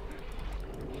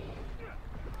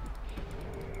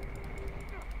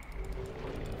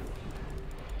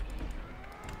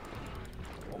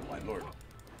 Oh my lord.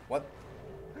 What?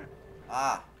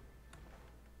 Ah!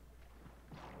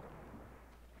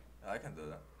 I can do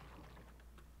that.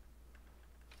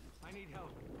 I need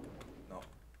help. No.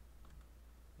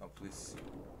 No, please.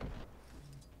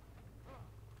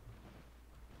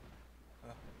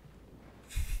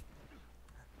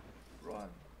 Run.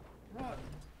 Run.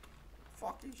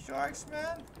 Fucking sharks,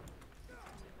 man.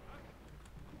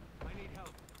 I need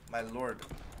help. My lord.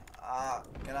 Ah,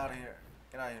 get out of here.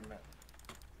 Get out of here, man.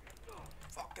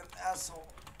 Fucking asshole.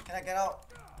 Can I get out?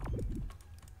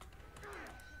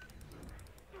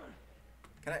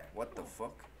 Can I? What the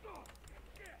fuck?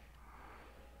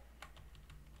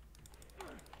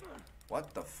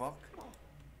 What the fuck?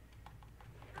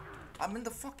 I'm in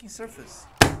the fucking surface.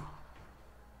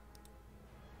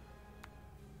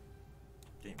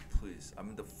 Game, please. I'm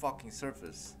in the fucking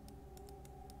surface.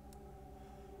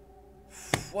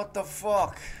 What the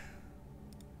fuck?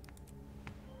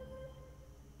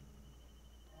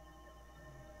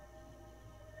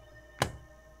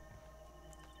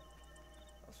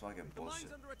 That's fucking The bullshit.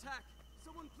 mine's under attack.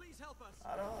 Someone please help us.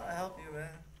 I don't want to help you, man.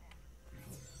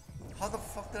 How the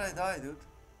fuck did I die, dude?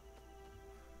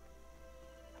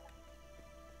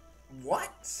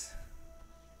 What?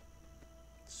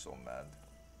 So mad.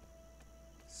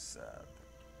 Sad.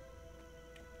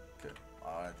 Okay,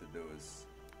 all I have to do is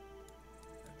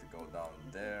I have to go down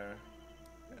there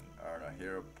and earn a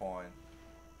hero point.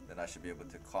 Then I should be able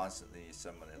to constantly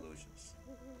summon illusions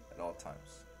at all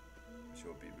times, which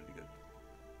will be really good.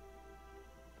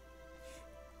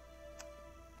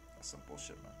 That's some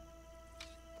bullshit, man.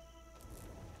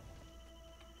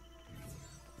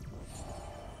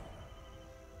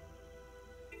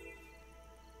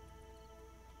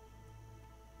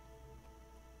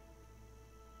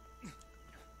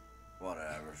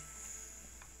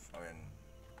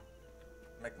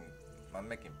 I'm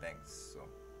making banks, so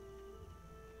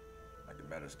like it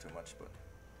matters too much, but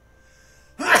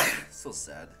so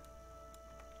sad.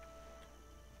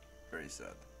 Very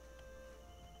sad.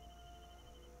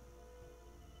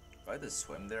 If I had to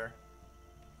swim there,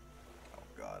 oh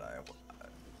god, I'm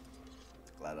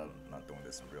glad I'm not doing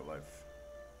this in real life.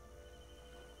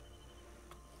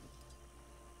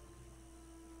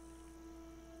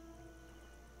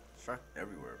 Shark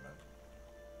everywhere, man.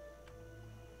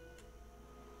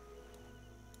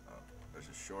 Oh, there's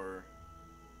a shore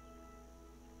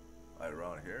right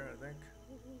around here, I think.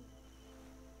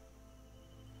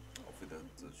 Hopefully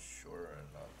that's a shore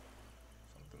and not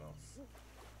something else.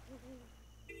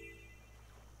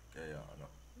 Yeah, I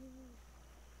know.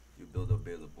 You build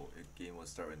available. Your game will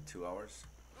start in 2 hours.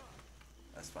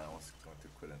 That's fine. I was going to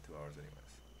quit in 2 hours anyways.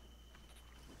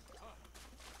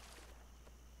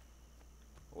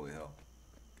 Holy hell.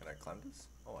 Can I climb this?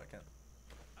 Oh, I can.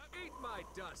 Eat my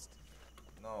dust.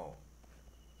 No.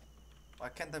 Why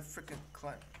can't I freaking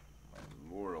climb? My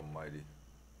lord almighty.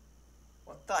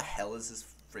 What the hell is this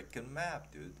freaking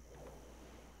map, dude?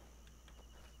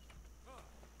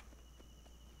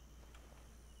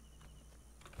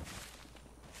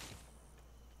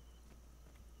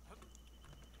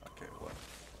 Okay, what?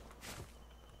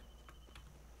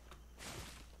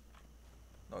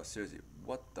 No, seriously,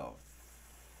 what the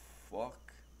fuck?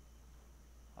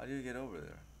 How do you get over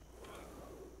there?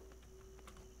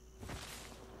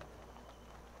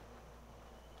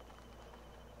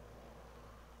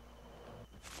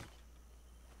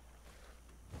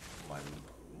 My,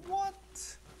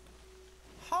 what?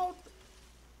 How?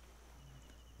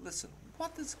 Listen,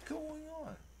 what is going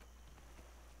on?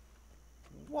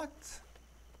 What?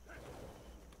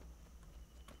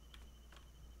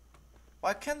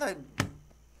 Why can't I?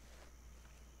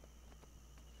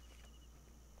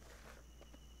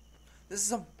 This is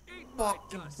some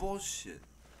fucking bullshit.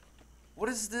 What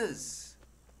is this?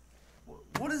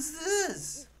 What is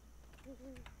this?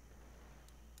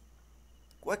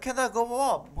 Why can't I go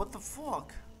up? What the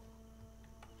fuck?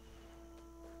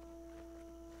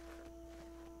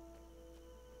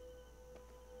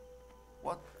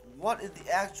 What is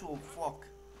the actual fuck?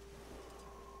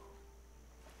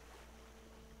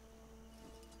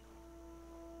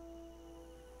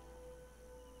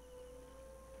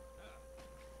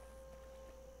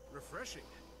 Refreshing.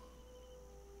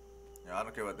 Yeah, I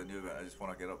don't care about the new event. I just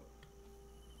want to get up.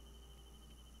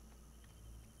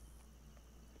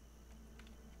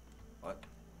 What?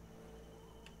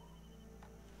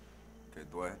 Okay,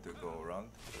 do I have to go around?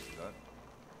 That?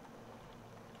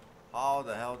 How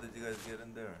the hell did you guys get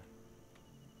in there?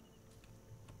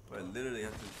 I literally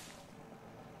have to.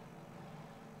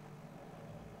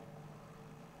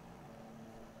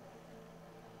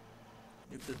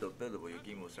 If it's available, your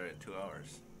game will start in 2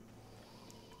 hours.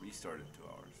 Restart in 2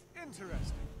 hours.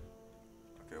 Interesting.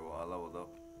 Okay, well I leveled up.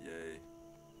 Yay.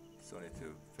 Still need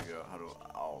to figure out how to.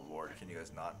 Oh lord, can you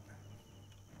guys not?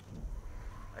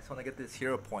 I just want to get this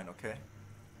hero point, okay?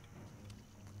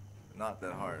 Not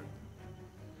that hard.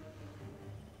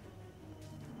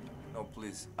 No,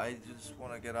 please. I just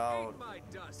want to get out.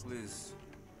 Please.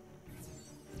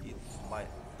 Eat my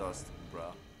dust,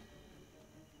 bruh.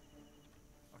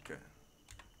 Okay.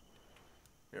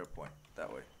 Hero point. That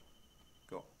way.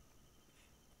 Go.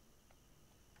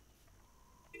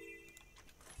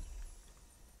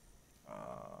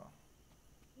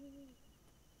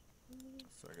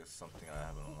 So I guess something I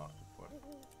haven't unlocked before.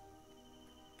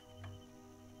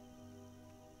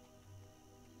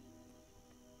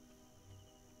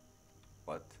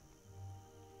 What?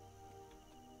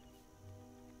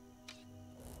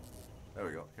 There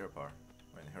we go. Hero power.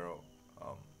 I mean, hero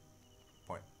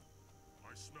point.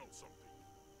 I smell something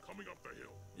coming up the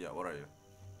hill. Yeah, what are you?